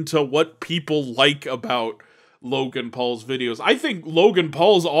lean into what people like about Logan Paul's videos. I think Logan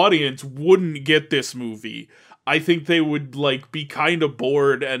Paul's audience wouldn't get this movie. I think they would like be kind of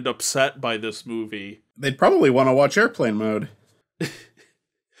bored and upset by this movie. They'd probably want to watch Airplane Mode.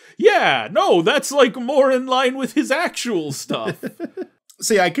 Yeah, no, that's like more in line with his actual stuff.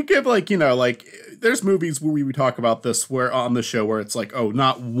 See, I could give like, like there's movies where we talk about this where on the show where it's like, oh,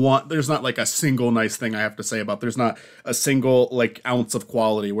 there's not like a single nice thing I have to say about. There's not a single like ounce of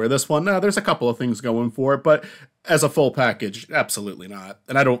quality, where this one, there's a couple of things going for it, but as a full package, absolutely not.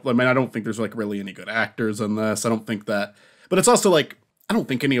 And I don't think there's like really any good actors in this. I don't think that, but it's also like, I don't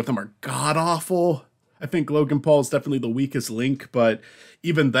think any of them are god awful. I think Logan Paul is definitely the weakest link, but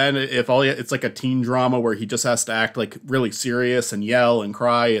even then, if it's like a teen drama where he just has to act like really serious and yell and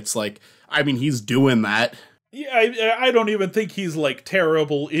cry, it's like, I mean, he's doing that. Yeah, I don't even think he's like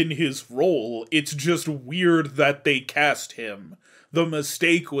terrible in his role. It's just weird that they cast him. The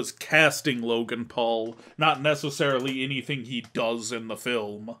mistake was casting Logan Paul, not necessarily anything he does in the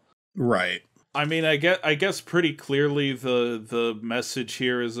film. Right. I mean, I guess pretty clearly the message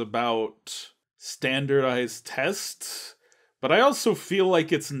here is about standardized tests, but I also feel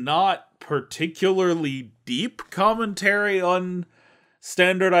like it's not particularly deep commentary on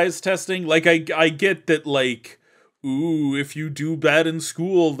standardized testing. Like, I get that, like, ooh, if you do bad in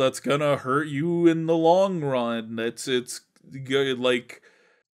school, that's gonna hurt you in the long run. It's good, like,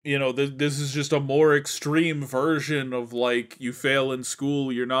 this is just a more extreme version of, like, you fail in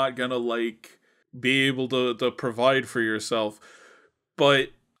school, you're not gonna, like, be able to provide for yourself. But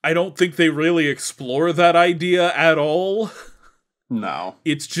I don't think they really explore that idea at all. No.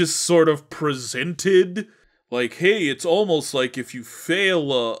 It's just sort of presented like, hey, it's almost like if you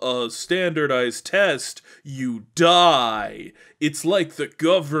fail a standardized test, you die. It's like the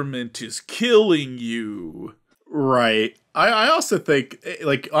government is killing you. Right. I also think,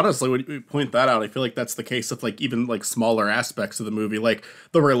 like, honestly, when you point that out, I feel like that's the case of, like, even, like, smaller aspects of the movie, like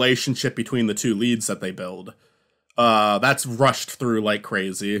the relationship between the two leads that they build. That's rushed through like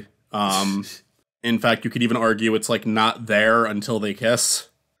crazy. In fact, you could even argue it's like not there until they kiss.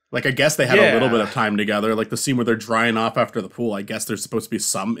 Like, I guess they had a little bit of time together. Like the scene where they're drying off after the pool. I guess there's supposed to be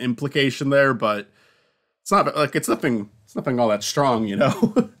some implication there, but it's not like it's nothing all that strong,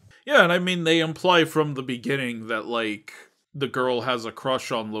 Yeah, and I mean they imply from the beginning that like the girl has a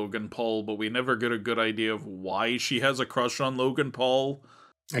crush on Logan Paul, but we never get a good idea of why she has a crush on Logan Paul.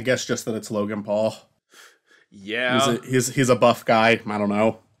 I guess just that it's Logan Paul. Yeah. He's a buff guy. I don't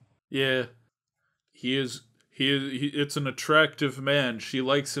know. Yeah. He is, it's an attractive man. She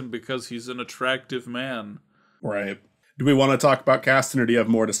likes him because he's an attractive man. Right. Do we want to talk about casting, or do you have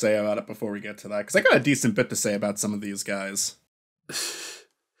more to say about it before we get to that? Because I got a decent bit to say about some of these guys.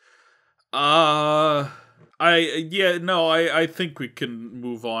 I think we can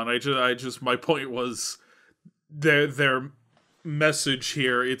move on. I just my point was their message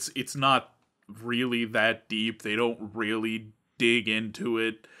here, it's not really that deep. They don't really dig into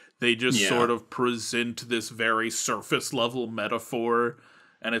it. They just sort of present this very surface level metaphor,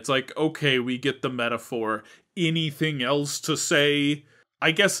 and it's like, okay, we get the metaphor. Anything else to say?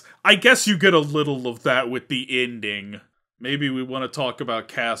 I guess you get a little of that with the ending. Maybe we want to talk about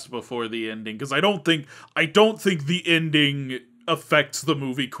cast before the ending, because I don't think the ending affects the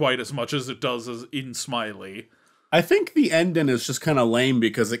movie quite as much as it does as in Smiley. I think the ending is just kind of lame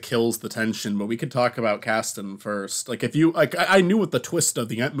because it kills the tension, but we could talk about casting first. Like, if you, like, I knew what the twist of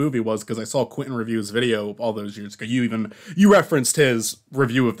the movie was because I saw Quentin Review's video all those years ago. You referenced his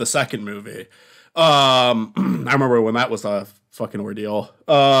review of the second movie. I remember when that was a fucking ordeal.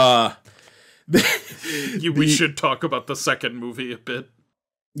 We should talk about the second movie a bit.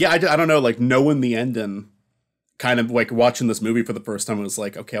 Yeah, I don't know, like, knowing the ending, kind of like watching this movie for the first time, was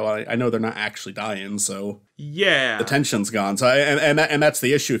like, okay, well, I know they're not actually dying, so yeah, the tension's gone. So and that's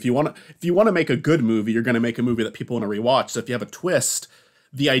the issue. If you want to make a good movie, you're going to make a movie that people want to rewatch. So if you have a twist,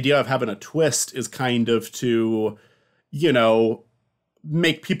 the idea of having a twist is kind of to,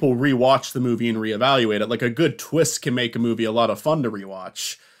 make people rewatch the movie and reevaluate it. Like, a good twist can make a movie a lot of fun to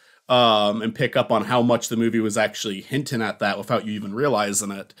rewatch, and pick up on how much the movie was actually hinting at that without you even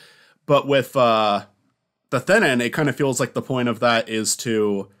realizing it. But with the thin end, it kind of feels like the point of that is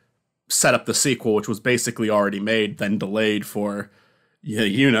to set up the sequel, which was basically already made, then delayed for,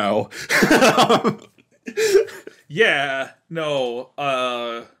 Yeah, no,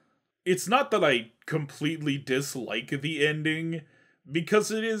 it's not that I completely dislike the ending,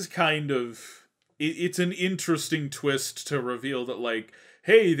 because it is kind of, it's an interesting twist to reveal that, like,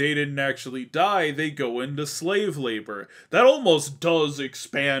 hey, they didn't actually die, they go into slave labor. That almost does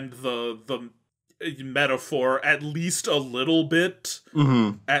expand the metaphor at least a little bit.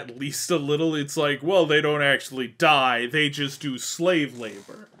 Mm-hmm. At least a little. It's like, well, they don't actually die, they just do slave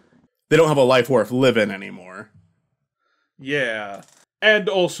labor. They don't have a life worth living anymore. Yeah. And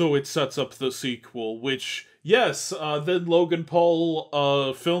also it sets up the sequel, which, yes, then Logan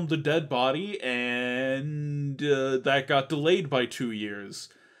Paul filmed a dead body, and that got delayed by 2 years.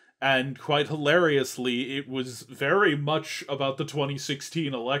 And quite hilariously, it was very much about the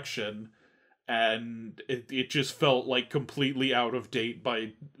 2016 election, and it just felt like completely out of date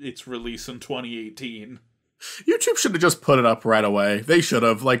by its release in 2018. YouTube should have just put it up right away. They should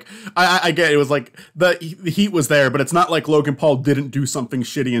have. Like, I get it was like the heat was there, but it's not like Logan Paul didn't do something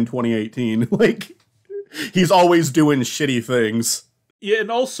shitty in 2018. Like, he's always doing shitty things. Yeah, and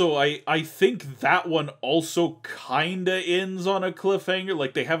also, I think that one also kinda ends on a cliffhanger.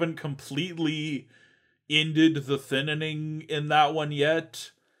 Like, they haven't completely ended the thinning in that one yet.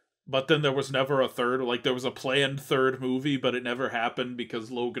 But then there was never a third. Like, there was a planned third movie, but it never happened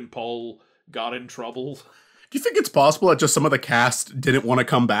because Logan Paul got in trouble. Do you think it's possible that just some of the cast didn't want to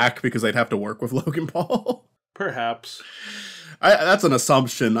come back because they'd have to work with Logan Paul? Perhaps. That's an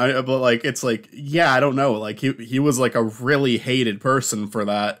assumption. But like, it's like, yeah, I don't know. Like, he was like a really hated person for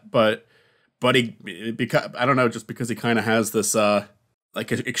that, but because I don't know, just because he kind of has this like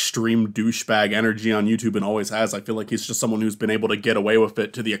extreme douchebag energy on YouTube and always has. I feel like he's just someone who's been able to get away with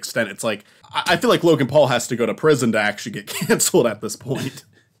it to the extent it's like I feel like Logan Paul has to go to prison to actually get canceled at this point.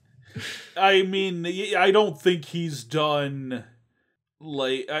 I mean, I don't think he's done,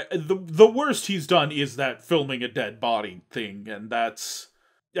 like, the worst he's done is that filming a dead body thing, and that's,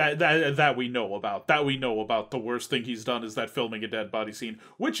 that we know about. That we know about. The worst thing he's done is that filming a dead body scene,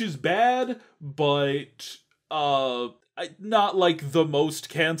 which is bad, but, not, like, the most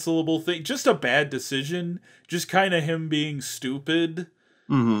cancelable thing. Just a bad decision. Just kind of him being stupid.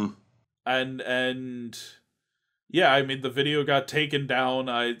 Mm-hmm. And... yeah, I mean, the video got taken down.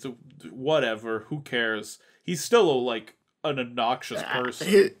 Whatever, who cares? He's still like an obnoxious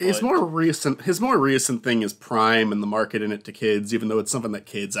person. His more recent thing is Prime and the marketing it to kids, even though it's something that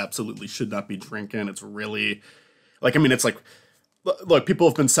kids absolutely should not be drinking. It's really, like, I mean, it's like, look, people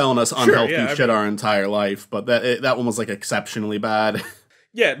have been selling us unhealthy shit our entire life, but that one was like exceptionally bad.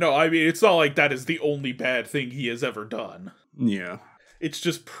 Yeah, no, I mean, it's not like that is the only bad thing he has ever done. Yeah. It's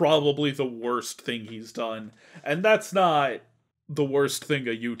just probably the worst thing he's done. And that's not the worst thing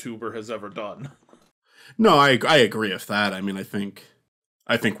a YouTuber has ever done. No, I agree with that. I mean, I think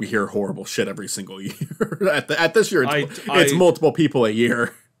we hear horrible shit every single year. At this year, it's multiple people a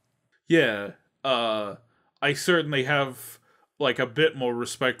year. Yeah. I certainly have, like, a bit more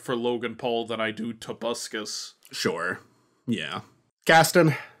respect for Logan Paul than I do Tobuscus. Sure. Yeah.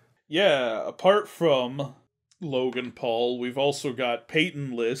 Gaston? Yeah, apart from Logan Paul, we've also got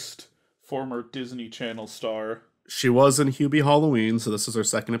Peyton List, former Disney Channel star. She was in Hubie Hollow-ween, so this is her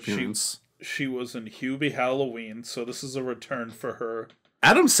second appearance. She was in Hubie Halloween, so this is a return for her.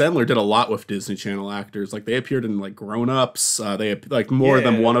 Adam Sandler did a lot with Disney Channel actors. Like, they appeared in, like, Grown Ups. They, like, more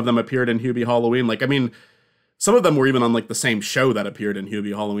than one of them appeared in Hubie Halloween. Like, I mean, some of them were even on, like, the same show that appeared in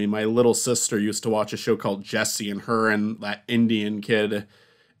Hubie Halloween. My little sister used to watch a show called Jessie, and her and that Indian kid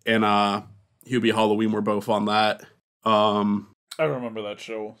in, Hubie Halloween were both on that. I remember that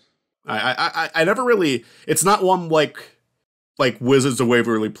show. I never really. It's not one like Wizards of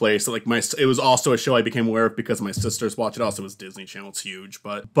Waverly Place. Like it was also a show I became aware of because my sisters watch it. Also, it was Disney Channel. It's huge,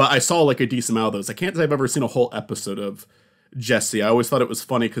 but I saw like a decent amount of those. I can't say I've ever seen a whole episode of Jessie. I always thought it was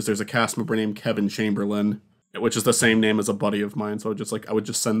funny because there's a cast member named Kevin Chamberlain, which is the same name as a buddy of mine. So I would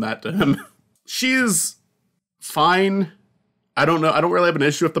just send that to him. She's fine. I don't know. I don't really have an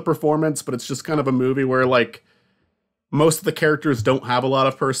issue with the performance, but it's just kind of a movie where, like, most of the characters don't have a lot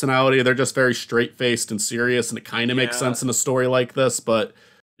of personality. They're just very straight-faced and serious, and it kind of makes sense in a story like this, but...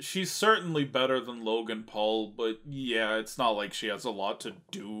 She's certainly better than Logan Paul, but yeah, it's not like she has a lot to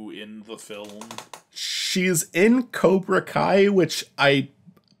do in the film. She's in Cobra Kai, which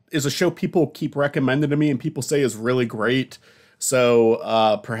is a show people keep recommending to me, and people say is really great.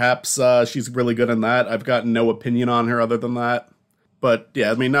 So perhaps she's really good in that. I've got no opinion on her other than that. But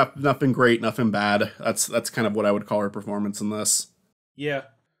yeah, I mean, nothing great, nothing bad. That's kind of what I would call her performance in this. Yeah.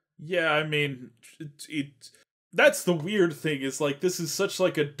 Yeah, I mean, that's the weird thing, is like, this is such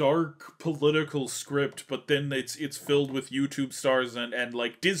like a dark political script, but then it's filled with YouTube stars and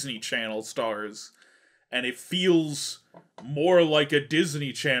like Disney Channel stars. And it feels more like a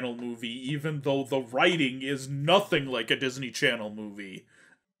Disney Channel movie, even though the writing is nothing like a Disney Channel movie.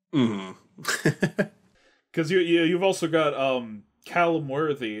 Mm-hmm. Because you've also got Callum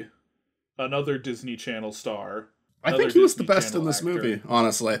Worthy, another Disney Channel star. I think he was the best in this movie,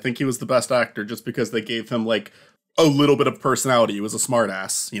 honestly. I think he was the best actor just because they gave him, like, a little bit of personality. He was a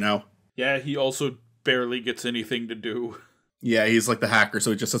smartass, you know? Yeah, he also barely gets anything to do. Yeah, he's like the hacker,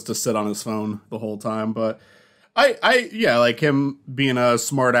 so he just has to sit on his phone the whole time. But yeah, like him being a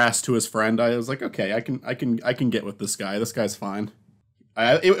smartass to his friend, I was like, okay, I can get with this guy. This guy's fine.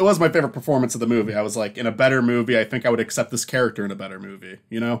 It was my favorite performance of the movie. I was like, in a better movie, I think I would accept this character in a better movie,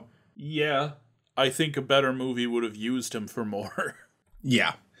 you know? Yeah, I think a better movie would have used him for more.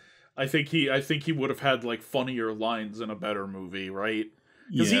 Yeah. I think he would have had like funnier lines in a better movie, right?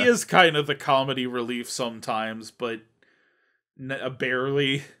 Because he is kind of the comedy relief sometimes, but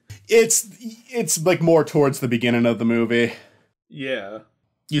barely. It's like more towards the beginning of the movie. Yeah.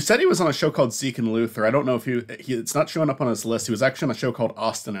 You said he was on a show called Zeke and Luther. I don't know if he it's not showing up on his list. He was actually on a show called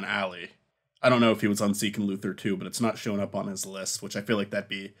Austin and Ally. I don't know if he was on Zeke and Luther too, but it's not showing up on his list, which I feel like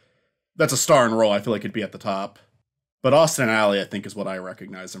that's a starring role. I feel like it'd be at the top. But Austin and Ally, I think, is what I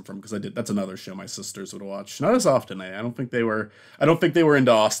recognize him from because that's another show my sisters would watch. Not as often, I don't think they were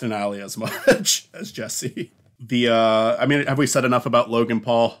into Austin and Ally as much as Jesse. Have we said enough about Logan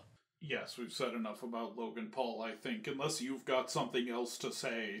Paul? Yes, we've said enough about Logan Paul, I think, unless you've got something else to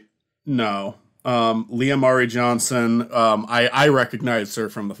say. No. Leah Murray Johnson, I recognized her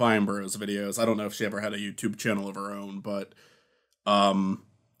from the Fine Bros videos. I don't know if she ever had a YouTube channel of her own, but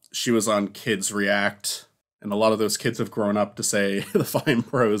she was on Kids React. And a lot of those kids have grown up to say the Fine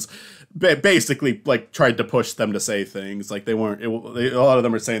Bros basically like tried to push them to say things like a lot of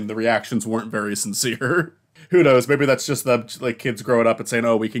them are saying the reactions weren't very sincere. Who knows? Maybe that's just the like kids growing up and saying,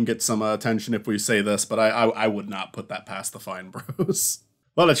 "Oh, we can get some attention if we say this." But I would not put that past the Fine Bros.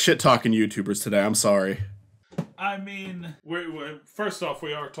 A lot of shit talking YouTubers today. I'm sorry. I mean, first off,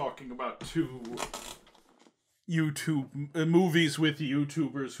 we are talking about two YouTube movies with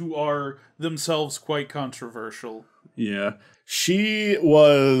YouTubers who are themselves quite controversial. Yeah. She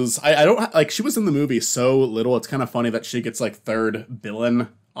was I don't like she was in the movie so little. It's kind of funny that she gets like third billing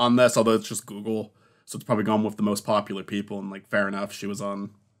on this, although it's just Google. So it's probably gone with the most popular people, and like fair enough, she was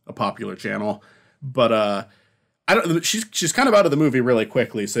on a popular channel. But she's kind of out of the movie really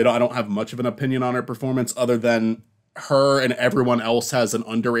quickly, so I don't have much of an opinion on her performance other than her and everyone else has an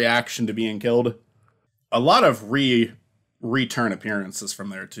underreaction to being killed. A lot of return appearances from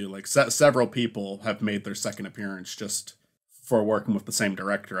there too. Like several people have made their second appearance just for working with the same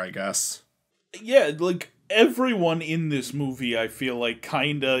director, I guess. Yeah, like everyone in this movie, I feel like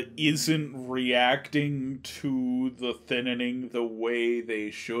kinda isn't reacting to the thinning the way they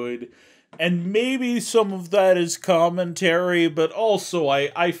should. And maybe some of that is commentary, but also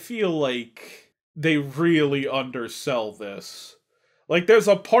I feel like they really undersell this. Like, there's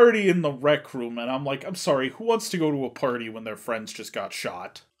a party in the rec room, and I'm like, I'm sorry, who wants to go to a party when their friends just got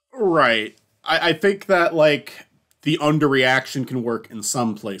shot? Right. I think that, like, the underreaction can work in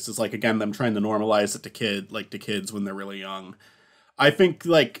some places. Like, again, them trying to normalize it to kids when they're really young. I think,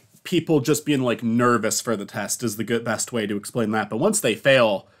 like, people just being, like, nervous for the test is the best way to explain that. But once they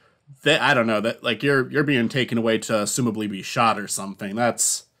fail, I don't know, that, like, you're being taken away to assumably be shot or something.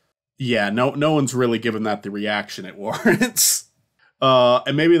 That's, yeah, no one's really given that the reaction it warrants.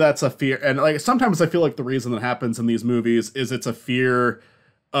 And maybe that's a fear. And like sometimes I feel like the reason that happens in these movies is it's a fear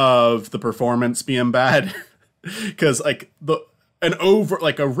of the performance being bad. Because like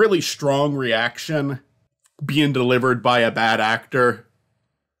a really strong reaction being delivered by a bad actor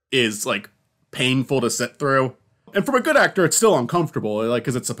is like painful to sit through. And from a good actor, it's still uncomfortable, like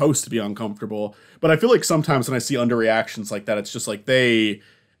because it's supposed to be uncomfortable. But I feel like sometimes when I see underreactions like that, it's just like they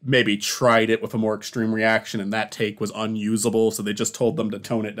maybe tried it with a more extreme reaction and that take was unusable, so they just told them to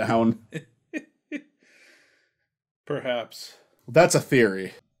tone it down. Perhaps. That's a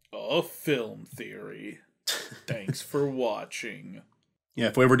theory. A film theory. Thanks for watching. Yeah,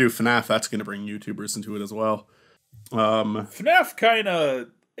 if we ever do FNAF, that's going to bring YouTubers into it as well. FNAF kinda...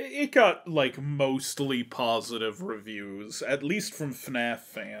 It got, like, mostly positive reviews, at least from FNAF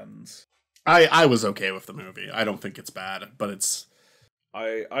fans. I was okay with the movie. I don't think it's bad, but it's...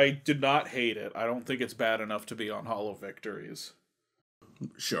 I did not hate it. I don't think it's bad enough to be on Hollow Victories.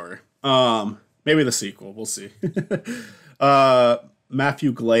 Sure. Maybe the sequel. We'll see.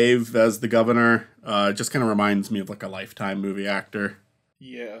 Matthew Glave as the governor just kind of reminds me of like a Lifetime movie actor.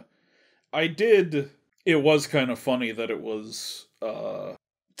 Yeah. It was kind of funny that it was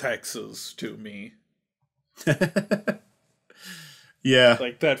Texas to me. Yeah.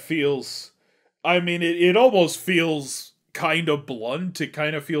 Like that feels... I mean, it almost feels... kind of blunt. It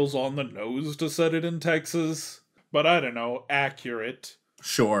kind of feels on the nose to set it in Texas, but I don't know, accurate.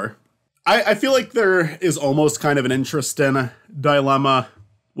 Sure. I feel like there is almost kind of an interesting dilemma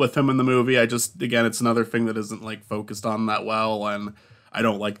with him in the movie. Again, it's another thing that isn't like focused on that well, and I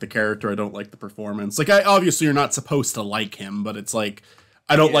don't like the character. I don't like the performance. Like, obviously you're not supposed to like him, but it's like,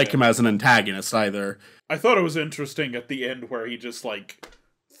 I don't like him as an antagonist either. I thought it was interesting at the end where he just, like,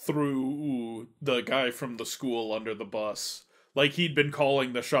 threw the guy from the school under the bus. Like, he'd been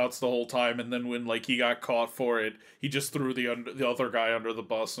calling the shots the whole time, and then when, like, he got caught for it, he just threw the other guy under the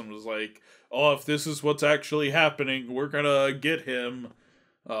bus and was like, oh, if this is what's actually happening, we're gonna get him.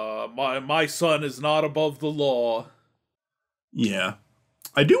 My son is not above the law. Yeah.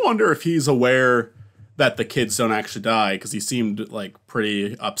 I do wonder if he's aware that the kids don't actually die, because he seemed, like,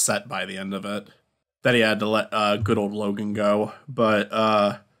 pretty upset by the end of it. That he had to let good old Logan go. But,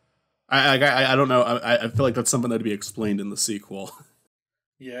 I don't know. I feel like that's something that'd be explained in the sequel.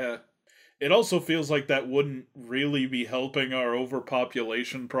 Yeah. It also feels like that wouldn't really be helping our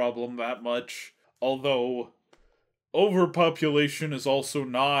overpopulation problem that much. Although, overpopulation is also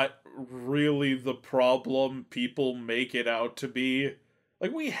not really the problem people make it out to be.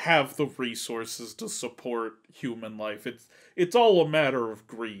 Like, we have the resources to support human life. It's all a matter of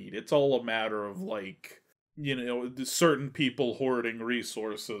greed. It's all a matter of, like, you know, certain people hoarding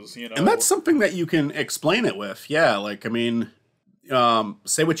resources, you know? And that's something that you can explain it with. Yeah, like, I mean,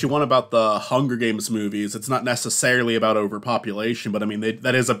 say what you want about the Hunger Games movies. It's not necessarily about overpopulation, but I mean,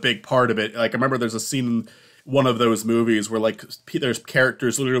 that is a big part of it. Like, I remember there's a scene in one of those movies where, like, there's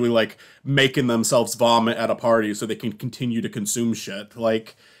characters literally, like, making themselves vomit at a party so they can continue to consume shit.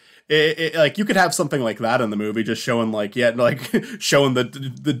 Like, like, you could have something like that in the movie, just showing, like, showing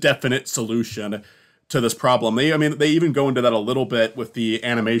the definite solution to this problem. They even go into that a little bit with the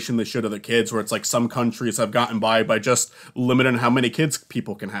animation they showed of the kids, where it's like some countries have gotten by just limiting how many kids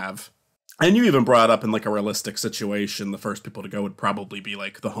people can have. And you even brought up in, like, a realistic situation, the first people to go would probably be,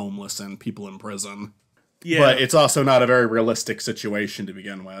 like, the homeless and people in prison. Yeah. But it's also not a very realistic situation to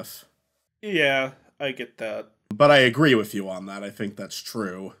begin with. Yeah, I get that. But I agree with you on that. I think that's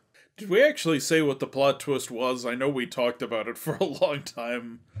true. Did we actually say what the plot twist was? I know we talked about it for a long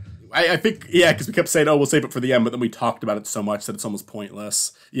time. I think, yeah, because we kept saying, oh, we'll save it for the end, but then we talked about it so much that it's almost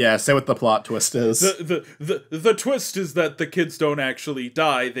pointless. Yeah, say what the plot twist is. The twist is that the kids don't actually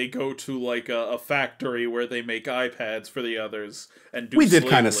die. They go to, like, a factory where they make iPads for the others and do. We did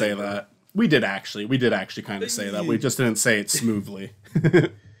kind of say that. We did actually kind of say that. We just didn't say it smoothly.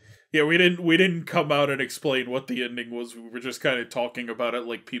 Yeah, we didn't come out and explain what the ending was. We were just kind of talking about it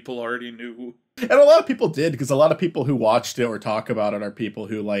like people already knew. And a lot of people did, because a lot of people who watched it or talk about it are people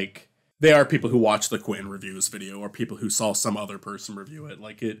who, like, they are people who watched the Quentin Reviews video, or people who saw some other person review it.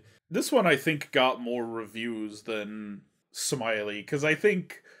 Like, it. This one, I think, got more reviews than Smiley, because I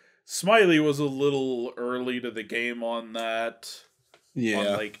think Smiley was a little early to the game on that. Yeah.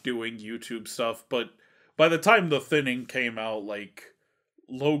 On, like, doing YouTube stuff, but by the time The Thinning came out, like,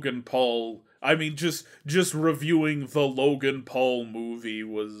 Logan Paul, I mean, just reviewing the Logan Paul movie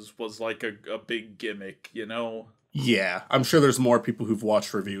was like a big gimmick, you know? Yeah, I'm sure there's more people who've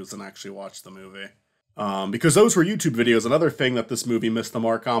watched reviews than actually watched the movie. Because those were YouTube videos. Another thing that this movie missed the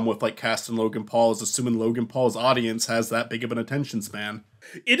mark on with, like, casting Logan Paul is assuming Logan Paul's audience has that big of an attention span.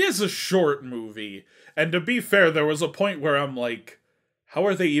 It is a short movie, and to be fair, there was a point where I'm like, how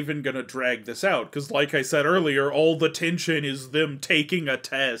are they even gonna drag this out? Because, like I said earlier, all the tension is them taking a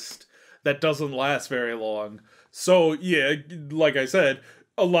test that doesn't last very long. So, yeah, like I said,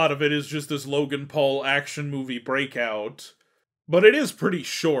 a lot of it is just this Logan Paul action movie breakout. But it is pretty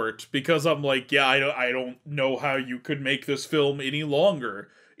short, because I'm like, yeah, I don't know how you could make this film any longer.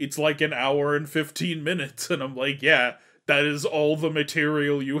 It's like an hour and 15 minutes, and I'm like, yeah, that is all the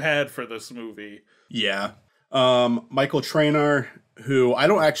material you had for this movie. Yeah. Michael Traynor, who I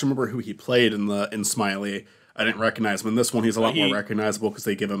don't actually remember who he played in Smiley. I didn't recognize him. In this one, he's a lot more recognizable because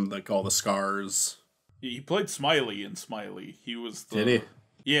they give him, like, all the scars. He played Smiley in Smiley. He was the... Did he?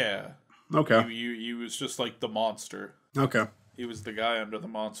 Yeah. Okay. He was just like the monster. Okay. He was the guy under the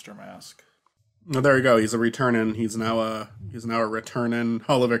monster mask. Oh, there you go. He's now a returning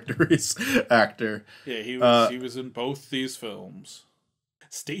Hall of Victories actor. Yeah, he was in both these films.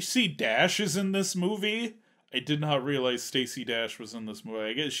 Stacey Dash is in this movie. I did not realize Stacey Dash was in this movie.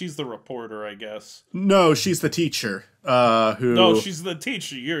 I guess she's the reporter, I guess. No, she's the teacher. No, she's the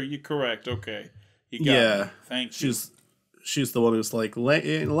teacher. You're correct. Okay. You got me. Thank you. She's the one who's like,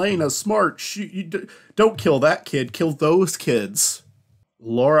 Lena's smart. Don't kill that kid. Kill those kids.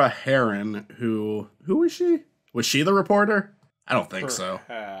 Laura Herron, who was she? Was she the reporter? I don't think so.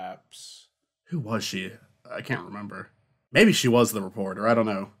 Perhaps. Who was she? I can't remember. Maybe she was the reporter. I don't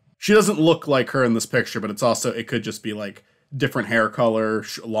know. She doesn't look like her in this picture, but it could just be, like, different hair color,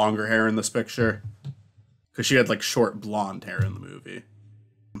 longer hair in this picture. Because she had like short blonde hair in the movie.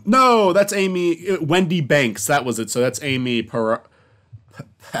 No, that's Wendy Banks. That was it. So that's Amy Paffrath.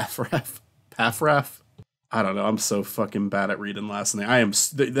 I don't know. I'm so fucking bad at reading last name. I am.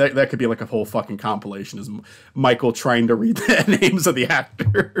 That could be like a whole fucking compilation. Is Michael trying to read the names of the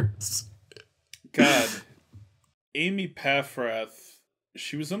actors? God, Amy Paffrath.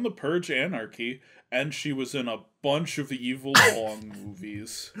 She was in The Purge Anarchy, and she was in a bunch of Evil Bong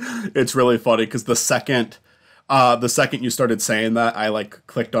movies. It's really funny because the second you started saying that, I like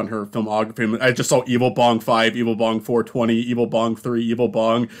clicked on her filmography and I just saw Evil Bong 5, Evil Bong 420, Evil Bong 3, Evil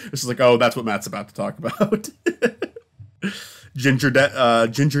Bong. It's just like, oh, that's what Matt's about to talk about. Ginger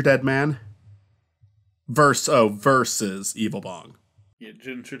Dead Man versus Evil Bong. Yeah,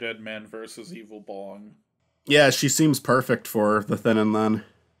 Ginger Dead Man versus Evil Bong. Yeah, she seems perfect for The Thin and Then.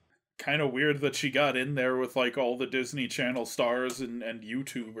 Kind of weird that she got in there with like all the Disney Channel stars and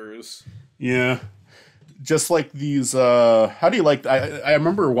YouTubers. Yeah. Just like these, how do you like, I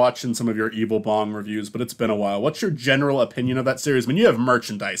remember watching some of your Evil Bong reviews, but it's been a while. What's your general opinion of that series? I mean, you have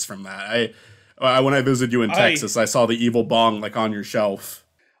merchandise from that. When I visited you in Texas, I saw the Evil Bong, like, on your shelf.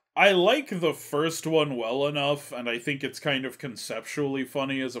 I like the first one well enough, and I think it's kind of conceptually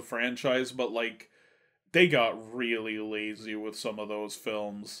funny as a franchise, but, like, they got really lazy with some of those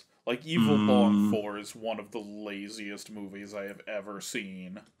films. Like, Evil Bong 4 is one of the laziest movies I have ever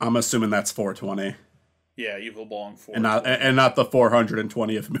seen. I'm assuming that's 420. Yeah, Evil Bong 4. And not the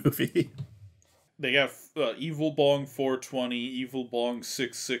 420th movie. They have Evil Bong 420, Evil Bong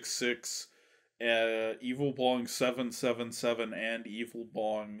 666, Evil Bong 777, and Evil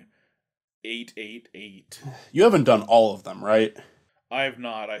Bong 888. You haven't done all of them, right? I have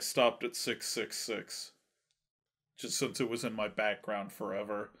not. I stopped at 666. Just since it was in my background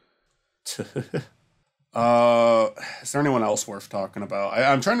forever. Is there anyone else worth talking about?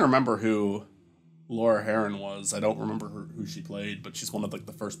 I'm trying to remember who Laura Herron was. I don't remember who she played, but she's one of like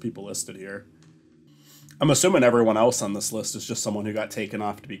the first people listed here. I'm assuming everyone else on this list is just someone who got taken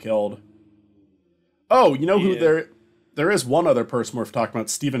off to be killed. Oh, you know who there is one other person worth talking about,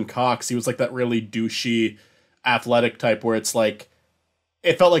 Stephen Cox. He was like that really douchey athletic type where it's like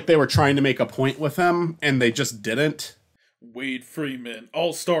it felt like they were trying to make a point with him and they just didn't. Wade Freeman,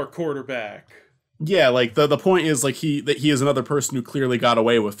 all-star quarterback. Yeah, like the point is like he is another person who clearly got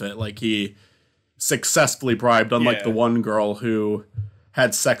away with it. Like he successfully bribed, unlike the one girl who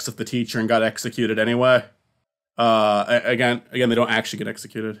had sex with the teacher and got executed anyway. Again, they don't actually get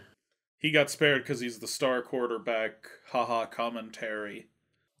executed. He got spared because he's the star quarterback. Haha commentary.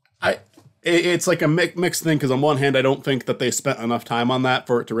 It's like a mixed thing, because on one hand, I don't think that they spent enough time on that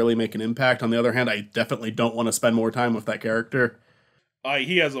for it to really make an impact. On the other hand, I definitely don't want to spend more time with that character.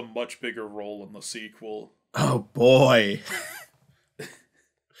 He has a much bigger role in the sequel. Oh, boy.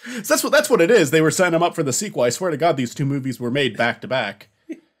 So that's what it is. They were setting him up for the sequel. I swear to God, these two movies were made back to back.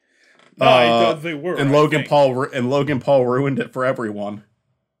 No, they were. And Logan Paul ruined it for everyone.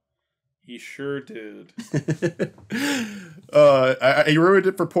 He sure did. I ruined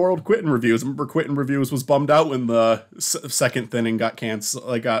it for poor old Quentin Reviews. I remember Quentin Reviews was bummed out when the second thinning got canceled,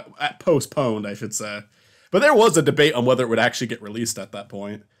 like got postponed, I should say. But there was a debate on whether it would actually get released at that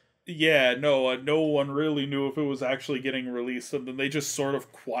point. Yeah, no one really knew if it was actually getting released, and then they just sort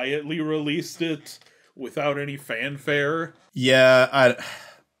of quietly released it without any fanfare. Yeah,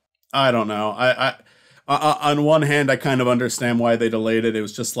 I don't know. I on one hand, I kind of understand why they delayed it. It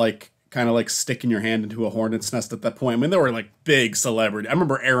was just like kind of like sticking your hand into a hornet's nest at that point. I mean, there were like big celebrity. I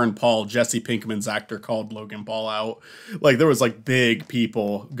remember Aaron Paul, Jesse Pinkman's actor, called Logan Paul out. Like there was like big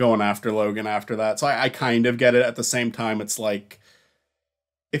people going after Logan after that. So I kind of get it. At the same time, it's like,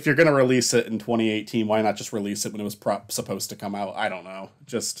 if you're going to release it in 2018, why not just release it when it was supposed to come out? I don't know.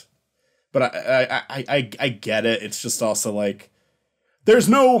 But I get it. It's just also like, there's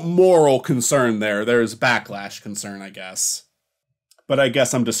no moral concern there. There's backlash concern, I guess. But I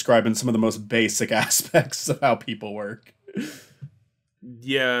guess I'm describing some of the most basic aspects of how people work.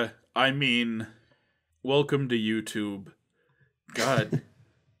 Yeah, I mean, welcome to YouTube. God.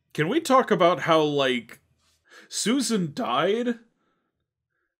 Can we talk about how, like, Susan died?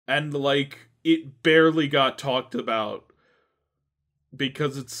 And, like, it barely got talked about.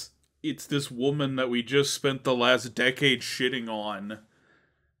 Because it's this woman that we just spent the last decade shitting on.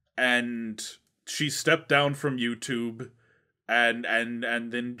 And she stepped down from YouTube. And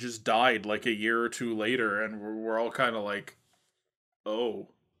then just died like a year or two later, and we're all kind of like, oh.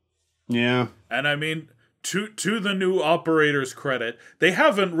 Yeah. And I mean, to the new operator's credit, they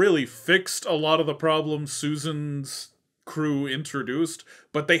haven't really fixed a lot of the problems Susan's crew introduced,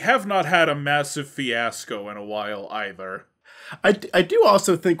 but they have not had a massive fiasco in a while either. I do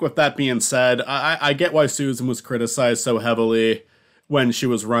also think, with that being said, I get why Susan was criticized so heavily when she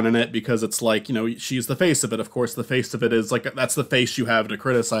was running it, because it's like, she's the face of it. Of course, the face of it is like, that's the face you have to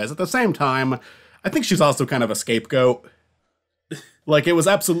criticize. At the same time, I think she's also kind of a scapegoat. Like,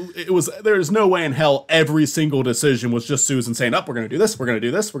 there's no way in hell every single decision was just Susan saying, we're going to do this, we're going to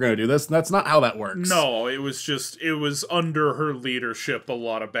do this, we're going to do this. And that's not how that works. No, it was under her leadership a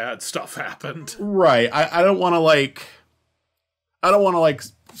lot of bad stuff happened. Right. I don't want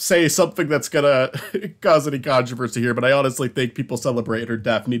to say something that's gonna cause any controversy here, but I honestly think people celebrating her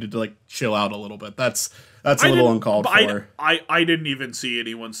death needed to chill out a little bit. That's a little uncalled for. I didn't even see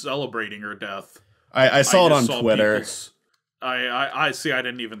anyone celebrating her death. I saw it on Twitter. I see. I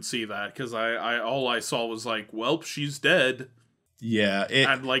didn't even see that, because all I saw was well, she's dead. Yeah,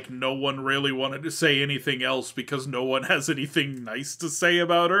 and no one really wanted to say anything else because no one has anything nice to say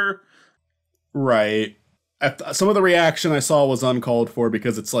about her. Right. Some of the reaction I saw was uncalled for,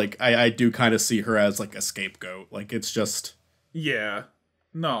 because it's I do kind of see her as a scapegoat. It's just, yeah,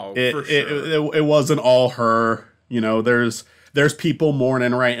 no, for sure. It wasn't all her. There's people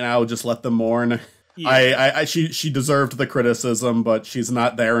mourning right now. Just let them mourn. Yeah. She deserved the criticism, but she's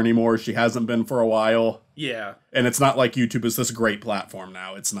not there anymore. She hasn't been for a while. Yeah. And it's not like YouTube is this great platform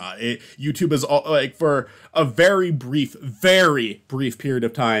now. It's not. YouTube is for a very brief period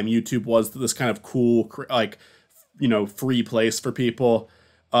of time, YouTube was this kind of cool, free place for people.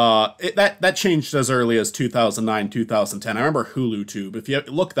 That changed as early as 2009, 2010. I remember HuluTube. If you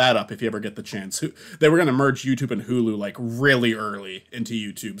look that up, if you ever get the chance, they were going to merge YouTube and Hulu really early into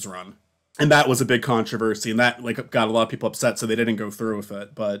YouTube's run. And that was a big controversy, and that got a lot of people upset, so they didn't go through with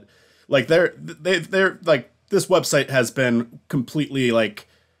it. But they're this website has been completely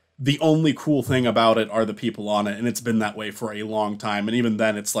the only cool thing about it are the people on it, and it's been that way for a long time. And even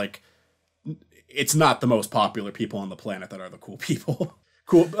then, it's it's not the most popular people on the planet that are the cool people.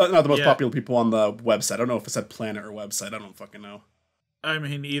 Not the most popular people on the website. I don't know if it said planet or website. I don't fucking know. I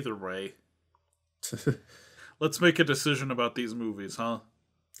mean, either way. Let's make a decision about these movies, huh?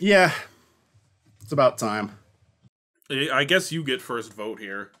 Yeah. It's about time. I guess you get first vote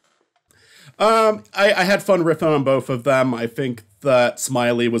here. I had fun riffing on both of them. I think that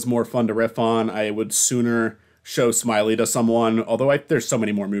Smiley was more fun to riff on. I would sooner show Smiley to someone, although there's so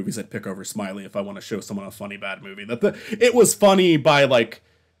many more movies I'd pick over Smiley if I want to show someone a funny bad movie. It was funny by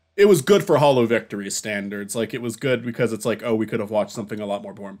it was good for Hollow Victories standards. It was good because it's we could have watched something a lot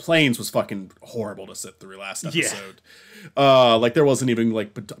more boring. Planes was fucking horrible to sit through last episode. Yeah. There wasn't even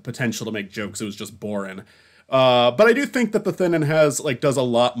potential to make jokes. It was just boring. But I do think that The Thin-In does a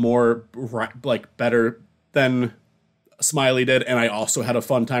lot more better than Smiley did, and I also had a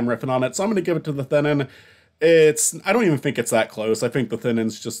fun time riffing on it. So I'm going to give it to The Thin-In. I don't even think it's that close. I think The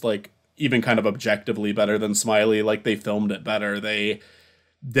Thin-In's just even kind of objectively better than Smiley. They filmed it better. They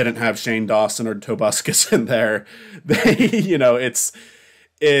didn't have Shane Dawson or Tobuscus in there.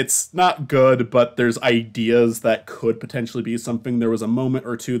 It's not good, but there's ideas that could potentially be something. There was a moment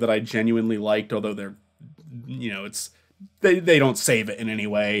or two that I genuinely liked, although they're, they don't save it in any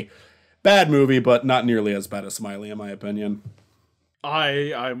way. Bad movie, but not nearly as bad as Smiley, in my opinion.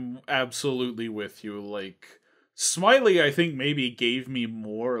 I'm absolutely with you. Smiley, I think, maybe gave me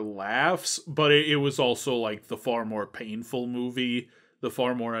more laughs, but it was also the far more painful movie. The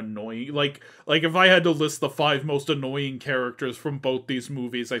far more annoying, if I had to list the 5 most annoying characters from both these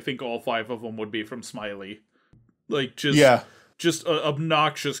movies, I think all 5 of them would be from Smiley. Just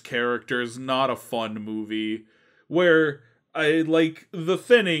obnoxious characters, not a fun movie. Where I The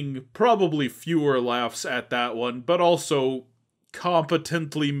Thinning, probably fewer laughs at that one, but also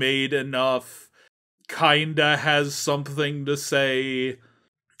competently made enough, kinda has something to say,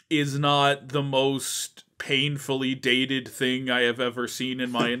 is not the most painfully dated thing I have ever seen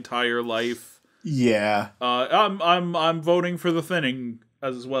in my entire life. Yeah. I'm voting for The Thinning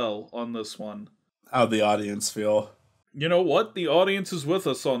as well on this one. How'd the audience feel? You know what? The audience is with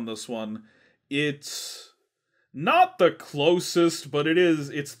us on this one. It's not the closest, but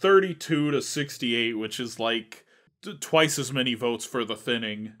it's 32 to 68, which is twice as many votes for The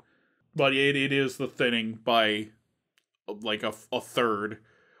Thinning. But it is The Thinning by a third.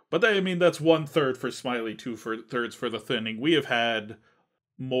 But that's 1/3 for Smiley, 2/3 for The Thinning. We have had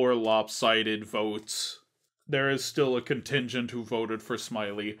more lopsided votes. There is still a contingent who voted for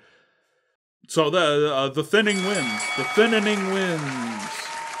Smiley. So the Thinning wins. The Thinning wins.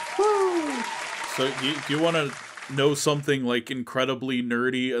 Woo! So do you want to know something incredibly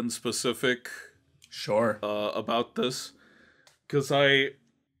nerdy and specific? Sure. About this? Because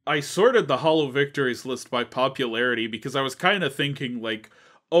I sorted the Hollow Victories list by popularity because I was kind of thinking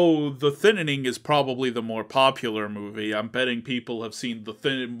oh, The Thinning is probably the more popular movie. I'm betting more people have seen The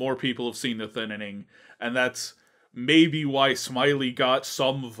Thinning, and that's maybe why Smiley got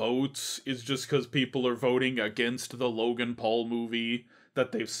some votes, is just because people are voting against the Logan Paul movie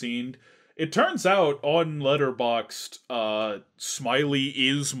that they've seen. It turns out on Letterboxd, Smiley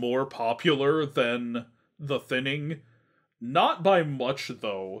is more popular than The Thinning. Not by much,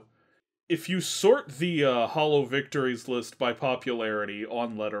 though. If you sort the Hollow Victories list by popularity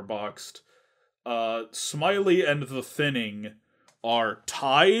on Letterboxd, Smiley and The Thinning are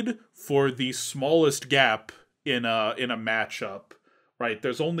tied for the smallest gap in a matchup. Right,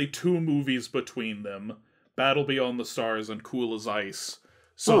 there's only 2 movies between them: Battle Beyond the Stars and Cool as Ice.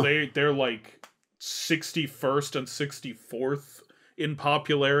 So they're like 61st and 64th in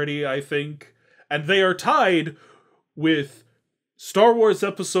popularity, I think. And they are tied with Star Wars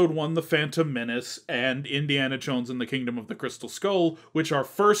Episode 1, The Phantom Menace, and Indiana Jones and the Kingdom of the Crystal Skull, which are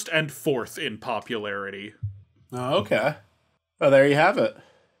 1st and 4th in popularity. Oh, okay. Well, there you have it.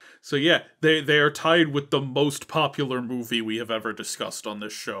 So yeah, they are tied with the most popular movie we have ever discussed on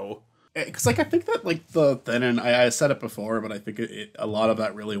this show. Because, like, I think that, like, the Thinning, I said it before, but I think a lot of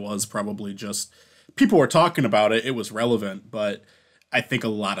that really was probably just people were talking about it. It was relevant, but I think a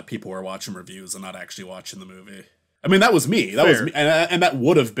lot of people were watching reviews and not actually watching the movie. I mean, that was me. That was me, and that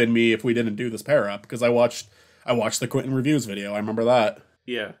would have been me if we didn't do this pair up, because I watched the Quentin reviews video. I remember that.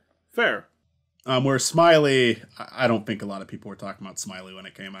 Yeah, fair. Where Smiley, I don't think a lot of people were talking about Smiley when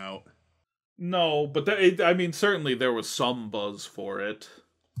it came out. No, but I mean, certainly there was some buzz for it.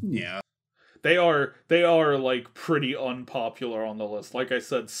 Yeah. They are like pretty unpopular on the list. Like I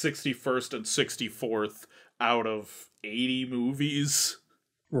said, 61st and 64th out of 80 movies.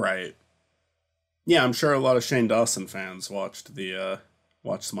 Right. Yeah, I'm sure a lot of Shane Dawson fans watched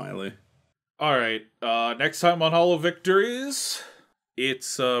Smiley. All right. Next time on Hollow Victories,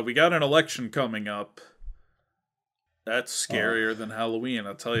 it's we got an election coming up. That's scarier than Halloween,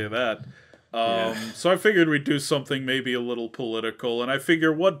 I'll tell you that. So I figured we'd do something maybe a little political, and I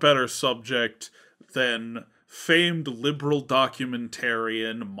figure what better subject than famed liberal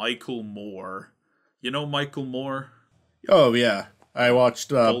documentarian Michael Moore. You know Michael Moore? Oh, yeah. I watched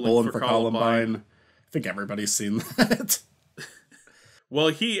Bowling for Columbine. I think everybody's seen that.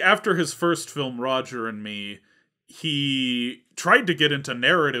 Well, after his first film, Roger and Me, he tried to get into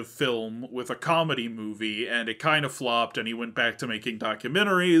narrative film with a comedy movie, and it kind of flopped, and he went back to making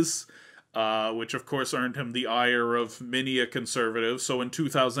documentaries. Which of course earned him the ire of many a conservative. So in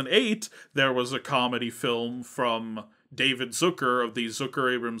 2008, there was a comedy film from David Zucker of the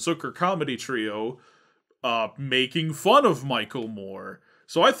Zucker-Abrams-Zucker comedy trio, making fun of Michael Moore.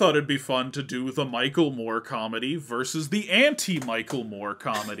 So I thought it'd be fun to do the Michael Moore comedy versus the anti-Michael Moore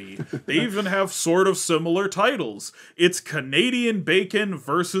comedy. They even have sort of similar titles. It's Canadian Bacon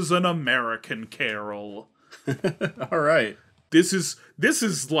versus an American Carol. All right. This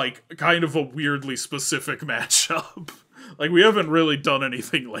is like kind of a weirdly specific matchup. Like, we haven't really done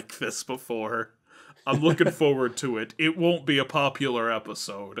anything like this before. I'm looking forward to it. It won't be a popular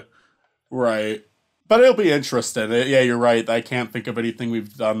episode. Right. But it'll be interesting. Yeah, you're right. I can't think of anything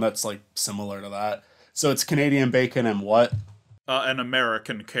we've done that's like similar to that. So it's Canadian Bacon and what? An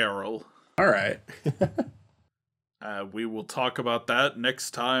American Carol. All right. We will talk about that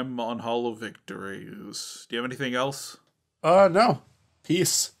next time on Hollow Victories. Do you have anything else? No.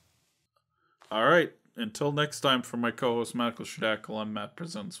 Peace. All right. Until next time, for my co-host Makal, I'm Matt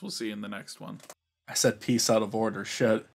Presents. We'll see you in the next one. I said peace out of order. Shit.